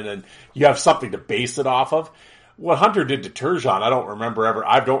happen and you have something to base it off of. What Hunter did to Turgeon, I don't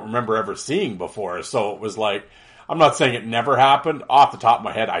remember ever seeing before. So it was like, I'm not saying it never happened. Off the top of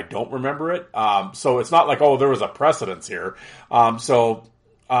my head, I don't remember it. So it's not like, there was a precedence here.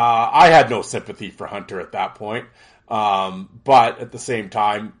 I had no sympathy for Hunter at that point. But at the same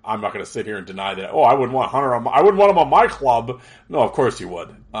time, I'm not going to sit here and deny that, I wouldn't want Hunter I wouldn't want him on my club. No, of course you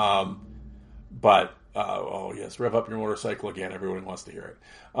would. But yes, rev up your motorcycle again. Everyone wants to hear it.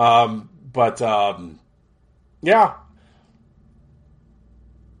 Yeah.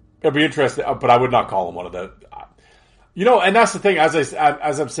 It'd be interesting, but I would not call him one of the, and that's the thing,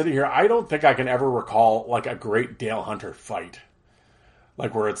 as I'm sitting here, I don't think I can ever recall like a great Dale Hunter fight.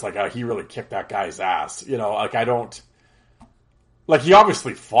 Like where it's like, he really kicked that guy's ass. I don't, like he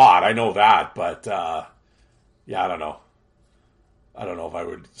obviously fought, I know that, but, I don't know. I don't know if I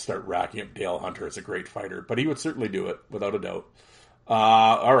would start racking up Dale Hunter as a great fighter, but he would certainly do it without a doubt.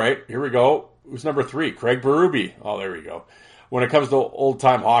 All right, here we go. Who's number 3? Craig Berube. Oh, there we go. When it comes to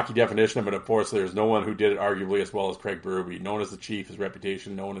old-time hockey definition of an enforcer, there's no one who did it arguably as well as Craig Berube. Known as the Chief, his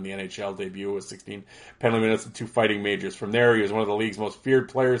reputation known in the NHL debut was 16 penalty minutes and 2 fighting majors. From there, he was one of the league's most feared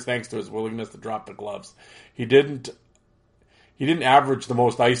players thanks to his willingness to drop the gloves. He didn't average the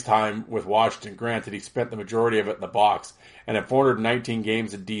most ice time with Washington. Granted, he spent the majority of it in the box. And in 419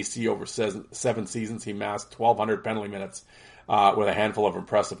 games in D.C. over 7 seasons, he amassed 1,200 penalty minutes. With a handful of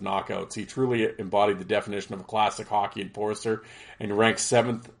impressive knockouts. He truly embodied the definition of a classic hockey enforcer and ranked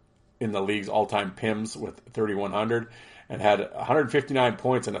 7th in the league's all-time PIMS with 3,100 and had 159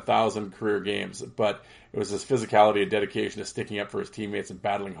 points in 1,000 career games. But it was his physicality and dedication to sticking up for his teammates and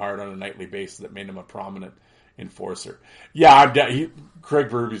battling hard on a nightly basis that made him a prominent enforcer. Yeah, Craig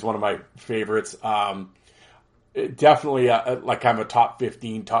Berube's one of my favorites. Definitely like I'm a top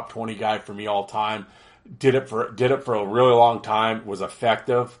 15, top 20 guy for me all time. Did it for a really long time. Was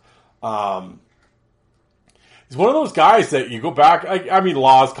effective. He's one of those guys that you go back. I mean,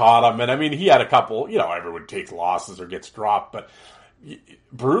 Laws caught him, and I mean he had a couple. Everyone takes losses or gets dropped, but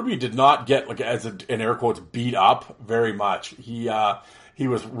Berube did not get in air quotes beat up very much. He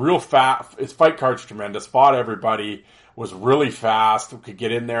was real fast. His fight card's tremendous. Fought everybody. Was really fast. Could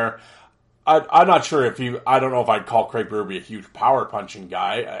get in there. I'm not sure I don't know if I'd call Craig Berube a huge power punching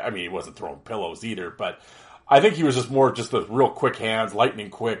guy. I mean, he wasn't throwing pillows either, but I think he was just those real quick hands, lightning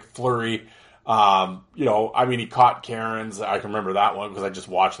quick, flurry. I mean, he caught Karen's. I can remember that one because I just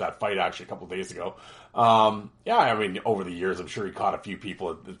watched that fight actually a couple of days ago. I mean, over the years, I'm sure he caught a few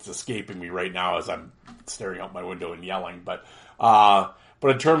people. It's escaping me right now as I'm staring out my window and yelling. But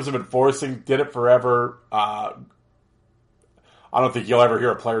in terms of enforcing, did it forever. I don't think you'll ever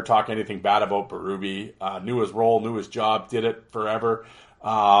hear a player talk anything bad about Berube. Knew his role, knew his job, did it forever.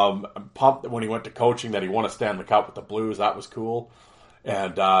 I'm pumped that when he went to coaching that he won a Stanley Cup with the Blues. That was cool.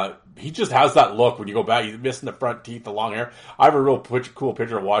 And he just has that look when you go back. He's missing the front teeth, the long hair. I have a real cool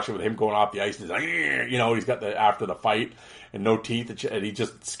picture of watching with him going off the ice. And he's like, he's got after the fight and no teeth. And he's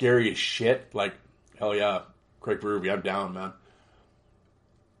just scary as shit. Like, hell yeah, Craig Berube, I'm down, man.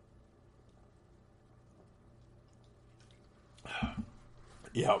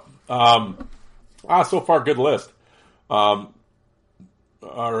 Yeah. So far, good list. All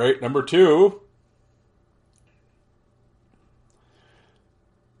right, number 2.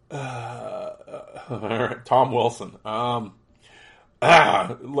 All right, Tom Wilson.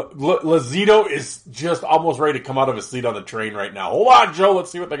 Lazito is just almost ready to come out of his seat on the train right now. Hold on, Joe.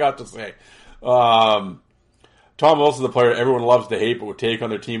 Let's see what they got to say. Tom Wilson's a player everyone loves to hate, but would take on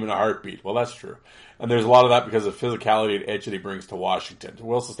their team in a heartbeat. Well, that's true. And there's a lot of that because of physicality and edge that he brings to Washington.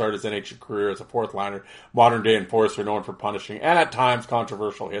 Wilson started his NHL career as a fourth liner, modern day enforcer known for punishing and at times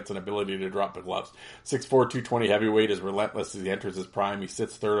controversial hits and ability to drop the gloves. 6'4", 220 heavyweight is relentless as he enters his prime. He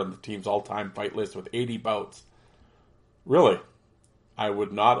sits third on the team's all-time fight list with 80 bouts. Really? I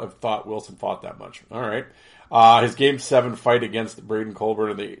would not have thought Wilson fought that much. All right. His Game 7 fight against Braden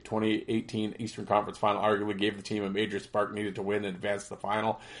Colburn in the 2018 Eastern Conference Final arguably gave the team a major spark needed to win and advance to the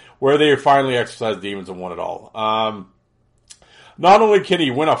final, where they finally exercised demons and won it all. Not only can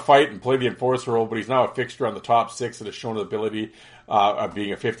he win a fight and play the enforcer role, but he's now a fixture on the top 6 that has shown the ability of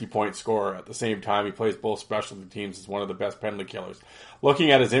being a 50-point scorer. At the same time, he plays both specialty teams as one of the best penalty killers.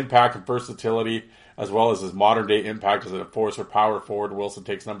 Looking at his impact and versatility, as well as his modern-day impact as an enforcer power forward, Wilson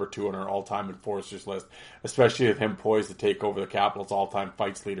takes number 2 on our all-time enforcers list, especially with him poised to take over the Capitals' all-time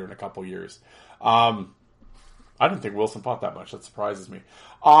fights leader in a couple years. I didn't think Wilson fought that much. That surprises me.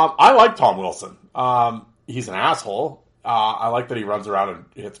 I like Tom Wilson. He's an asshole. I like that he runs around and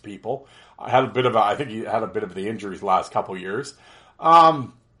hits people. I think he had a bit of the injuries the last couple years. I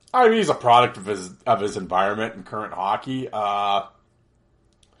mean, he's a product of his environment in current hockey. But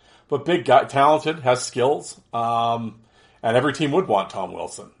big guy, talented, has skills, and every team would want Tom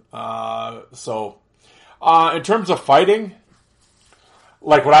Wilson. In terms of fighting,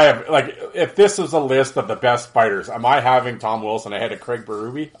 if this is a list of the best fighters, am I having Tom Wilson ahead of Craig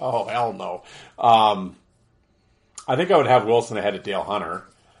Berube? Oh, hell no. I think I would have Wilson ahead of Dale Hunter.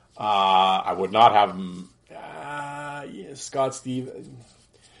 I would not have him, Scott Stevens.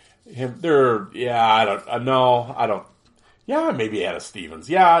 I don't. Yeah, maybe ahead of Stevens.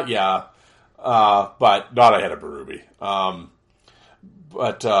 Yeah. But not ahead of Berube. I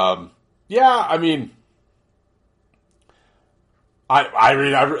mean,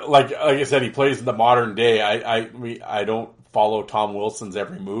 like I said, he plays in the modern day. I don't follow Tom Wilson's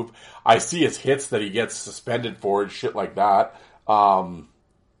every move. I see his hits that he gets suspended for and shit like that. I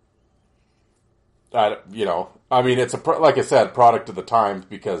mean, it's like I said, product of the times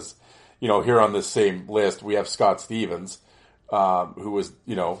because, here on this same list, we have Scott Stevens, who was,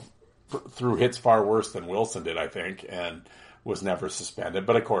 threw hits far worse than Wilson did, I think, and was never suspended.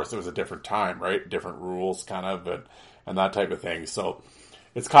 But of course, it was a different time, right? Different rules, kind of, and that type of thing. So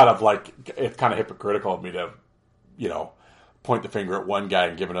it's kind of hypocritical of me to, point the finger at one guy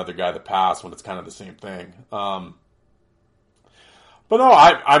and give another guy the pass when it's kind of the same thing. But no,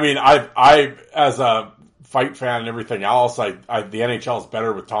 I mean, I as a fight fan and everything else, the NHL is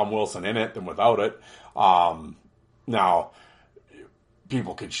better with Tom Wilson in it than without it. Now,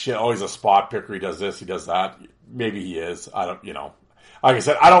 people could shit, he's a spot picker, he does this, he does that. Maybe he is. I don't, like I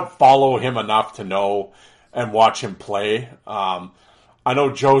said, I don't follow him enough to know and watch him play. I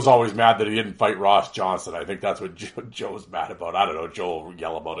know Joe's always mad that he didn't fight Ross Johnson. I think that's what Joe's mad about. I don't know. Joe will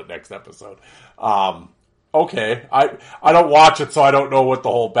yell about it next episode. okay. I don't watch it, so I don't know what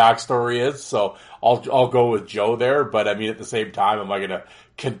the whole backstory is. So I'll go with Joe there. But I mean, at the same time, am I going to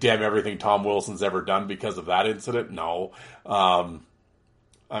condemn everything Tom Wilson's ever done because of that incident? No.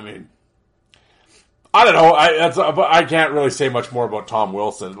 I mean, I don't know. I can't really say much more about Tom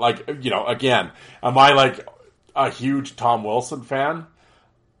Wilson. Like, again, am I like a huge Tom Wilson fan?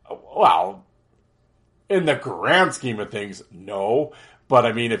 Well, in the grand scheme of things, no. But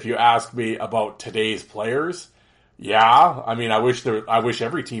I mean, if you ask me about today's players, yeah. I mean, I wish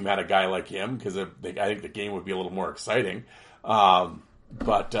every team had a guy like him because I think the game would be a little more exciting.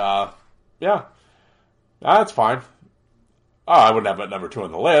 But yeah, that's fine. Oh, I wouldn't have it number 2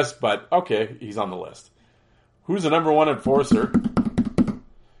 on the list, but okay, he's on the list. Who's the number 1 enforcer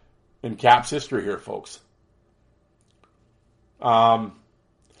in Caps history here, folks? Yeah,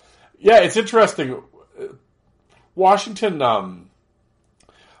 it's interesting. Washington,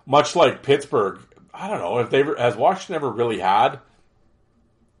 much like Pittsburgh, I don't know has Washington ever really had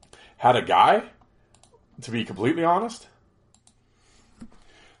a guy? To be completely honest,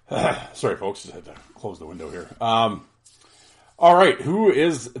 sorry, folks, just had to close the window here. All right, who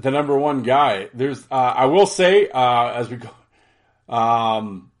is the number 1 guy? There's, I will say, as we go,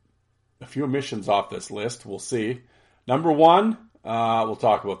 a few omissions off this list. We'll see. Number 1, we'll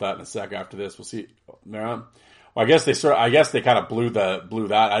talk about that in a sec after this. We'll see. Well, I guess they kind of blew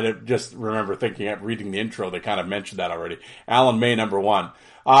that. I just remember reading the intro, they kind of mentioned that already. Alan May, number 1.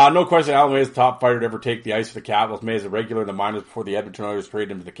 No question, Alan May is the top fighter to ever take the ice for the Capitals. May is a regular in the minors before the Edmonton Oilers traded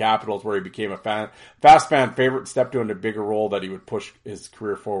him to the Capitals, where he became a fast fan favorite and stepped into a bigger role that he would push his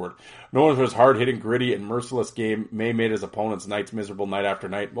career forward. Known for his hard-hitting, gritty, and merciless game, May made his opponents' nights miserable night after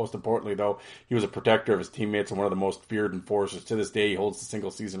night. Most importantly, though, he was a protector of his teammates and one of the most feared enforcers. To this day, he holds the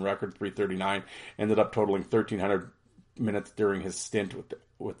single-season record, 339, ended up totaling 1,300 minutes during his stint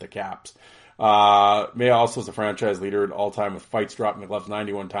with the Caps. May also is a franchise leader at all time with fights dropping the gloves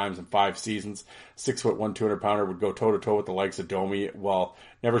 91 times in 5 seasons. 6'1", 200-pounder would go toe-to-toe with the likes of Domi while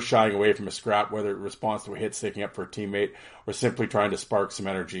never shying away from a scrap, whether in response to a hit sticking up for a teammate or simply trying to spark some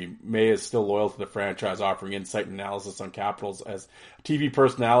energy. May is still loyal to the franchise, offering insight and analysis on Capitals as a TV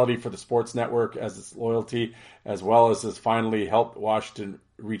personality for the sports network as its loyalty, as well as has finally helped Washington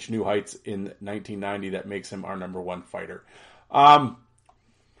reach new heights in 1990 that makes him our number 1 fighter.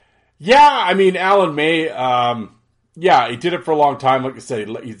 Yeah, I mean, Alan May, yeah, he did it for a long time. Like I said,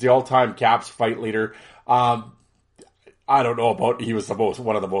 he's the all-time Caps fight leader. I don't know about, he was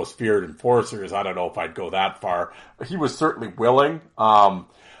one of the most feared enforcers. I don't know if I'd go that far. He was certainly willing. Again,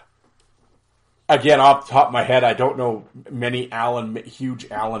 off the top of my head, I don't know many huge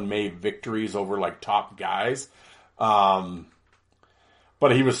Alan May victories over like top guys. But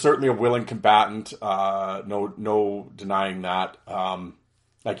he was certainly a willing combatant. No denying that.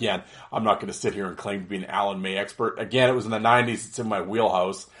 Again, I'm not going to sit here and claim to be an Alan May expert. Again, it was in the 90s. It's in my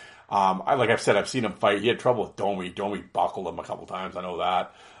wheelhouse. Like I've said, I've seen him fight. He had trouble with Domi. Domi buckled him a couple times. I know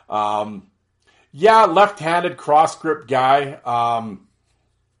that. Yeah, left-handed cross grip guy.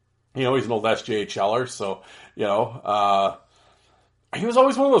 He's an old SJHLer, so, he was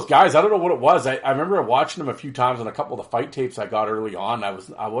always one of those guys. I don't know what it was. I remember watching him a few times on a couple of the fight tapes I got early on. I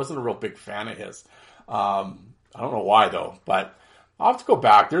wasn't a real big fan of his. I don't know why though, but I'll have to go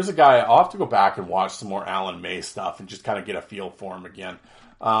back. I'll have to go back and watch some more Alan May stuff and just kind of get a feel for him again.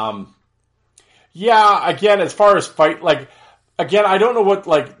 Yeah, again, as far as fight, like, again, I don't know what,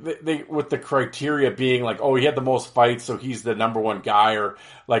 like, with the criteria being like, oh, he had the most fights, so he's the number 1 guy, or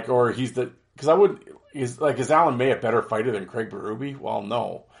he's the, because is Alan May a better fighter than Craig Berube? Well,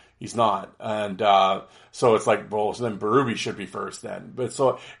 no, he's not. And, so it's like, well, so then Berube should be first then. But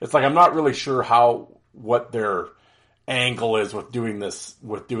so it's like, I'm not really sure what their angle is with doing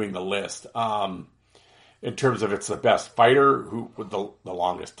the list. In terms of it's the best fighter who with the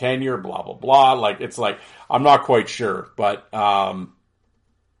longest tenure, blah, blah, blah. Like, it's like, I'm not quite sure, but, do I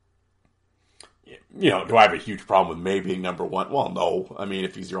have a huge problem with May being number 1? Well, no. I mean,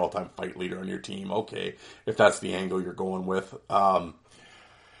 if he's your all-time fight leader on your team, okay. If that's the angle you're going with. But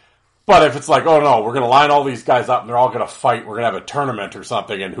if it's like, oh no, we're going to line all these guys up and they're all going to fight, we're going to have a tournament or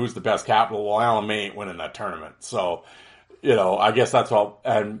something, and who's the best Capital? Well, Alan May ain't winning that tournament. So, I guess that's all.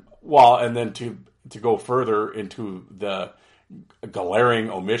 And then to go further into the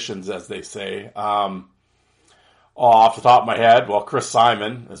glaring omissions, as they say, off the top of my head, well, Chris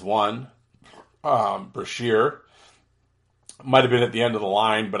Simon is one. Brashear might have been at the end of the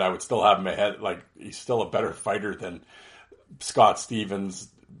line, but I would still have him ahead. Like, he's still a better fighter than Scott Stevens,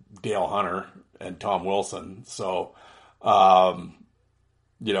 Dale Hunter, and Tom Wilson. So, even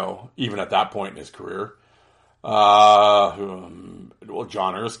at that point in his career. Well,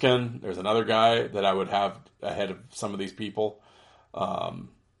 John Erskine. There's another guy that I would have ahead of some of these people. Brendan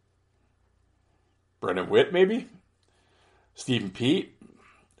Witt, maybe. Stephen Peat.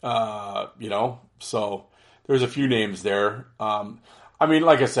 So there's a few names there. I mean,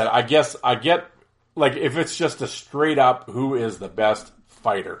 like I said, I guess I get, like, if it's just a straight up who is the best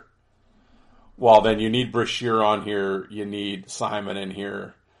fighter, well, then you need Brashear on here. You need Simon in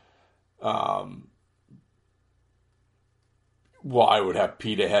here. Well, I would have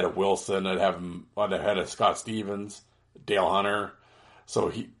Pete ahead of Wilson. I'd have him ahead of Scott Stevens, Dale Hunter.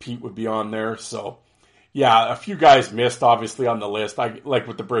 So Pete would be on there. So, yeah, a few guys missed, obviously, on the list. Like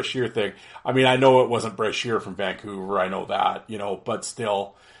with the Brashear thing. I mean, I know it wasn't Brashear from Vancouver. I know that, but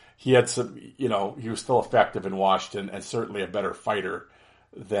still, he had some, he was still effective in Washington and certainly a better fighter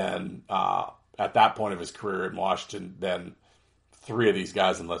than, at that point of his career in Washington, than three of these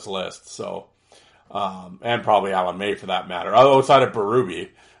guys in this list. So, and probably Alan May for that matter. Outside of Berube,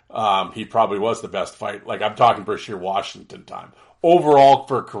 he probably was the best fight. Like, I'm talking Brashear Washington time. Overall,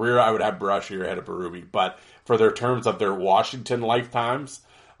 for a career, I would have Brashear ahead of Berube. But for their terms of their Washington lifetimes,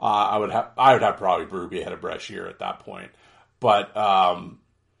 I would have probably Berube ahead of Brashear at that point. But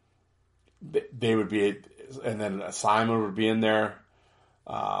they would be, and then Simon would be in there.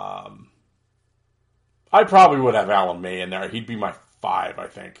 I probably would have Alan May in there. He'd be my 5, I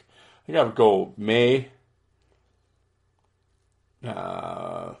think. I think I would go May.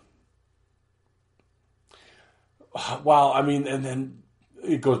 Well, I mean, and then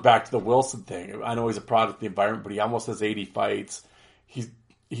it goes back to the Wilson thing. I know he's a product of the environment, but he almost has 80 fights. He's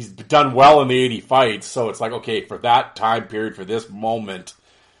done well in the 80 fights, so it's like, okay, for that time period, for this moment,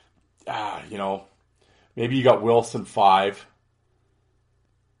 maybe you got Wilson 5,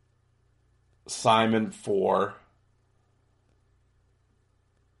 Simon 4,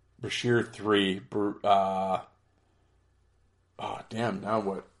 Brashear 3, now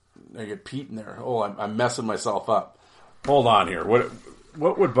what? I get Pete in there. Oh, I'm messing myself up. Hold on here.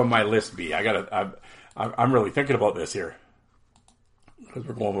 What would my list be? I'm really thinking about this here. Because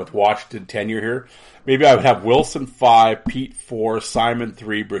we're going with Washington tenure here. Maybe I would have Wilson 5, Pete 4, Simon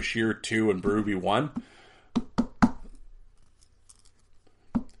 3, Brashear 2, and Berube 1.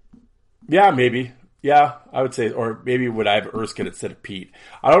 Yeah, maybe. Yeah, I would say, or maybe would I have Erskine instead of Pete?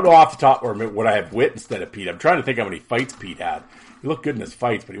 I don't know off the top, or would I have Witt instead of Pete? I'm trying to think how many fights Pete had. He looked good in his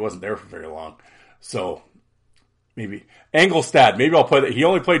fights, but he wasn't there for very long. So, maybe Engelstad. Maybe I'll put. He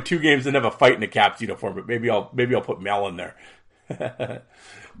only played 2 games, didn't have a fight in a Caps uniform, but maybe I'll put Mel in there.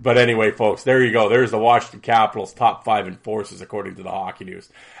 But anyway, folks, there you go. There's the Washington Capitals top 5 enforcers according to the Hockey News.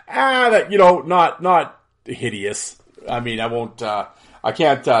 Not hideous. I mean, I won't. I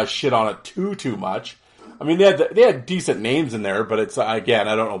can't shit on it too much. I mean, they had decent names in there, but it's again,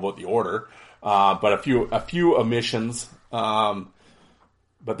 I don't know about the order. But a few omissions. But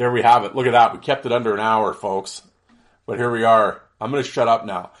there we have it. Look at that. We kept it under an hour, folks. But here we are. I'm going to shut up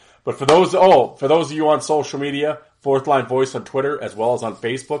now. But for those of you on social media, Fourth Line Voice on Twitter as well as on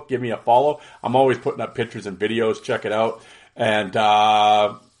Facebook, give me a follow. I'm always putting up pictures and videos. Check it out. And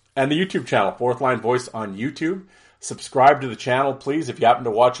the YouTube channel, Fourth Line Voice on YouTube. Subscribe to the channel, please. If you happen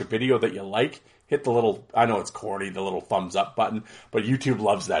to watch a video that you like, hit the little, I know it's corny, the little thumbs up button, but YouTube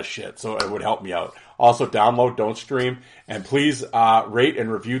loves that shit, so it would help me out. Also, download, don't stream, and please rate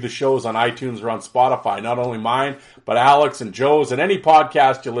and review the shows on iTunes or on Spotify. Not only mine, but Alex and Joe's and any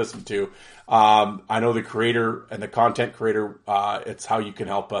podcast you listen to. I know the creator and the content creator, it's how you can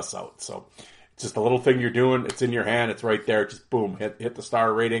help us out. So it's just a little thing you're doing. It's in your hand. It's right there. Just boom, hit the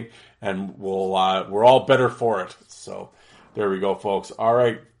star rating, and we're all better for it. So there we go, folks. All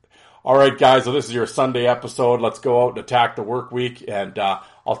right, guys. So this is your Sunday episode. Let's go out and attack the work week, and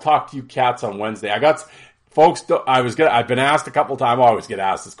I'll talk to you cats on Wednesday. I've been asked a couple times. I always get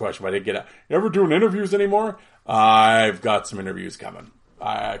asked this question, but I didn't get it. You ever doing interviews anymore? I've got some interviews coming.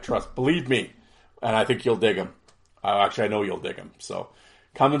 Believe me, and I think you'll dig them. Actually, I know you'll dig them. So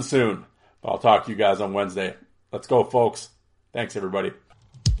coming soon. But I'll talk to you guys on Wednesday. Let's go, folks. Thanks, everybody.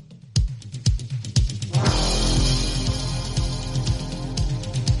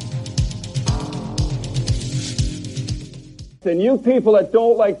 And you people that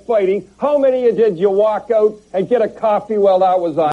don't like fighting, how many of you did you walk out and get a coffee while that was on?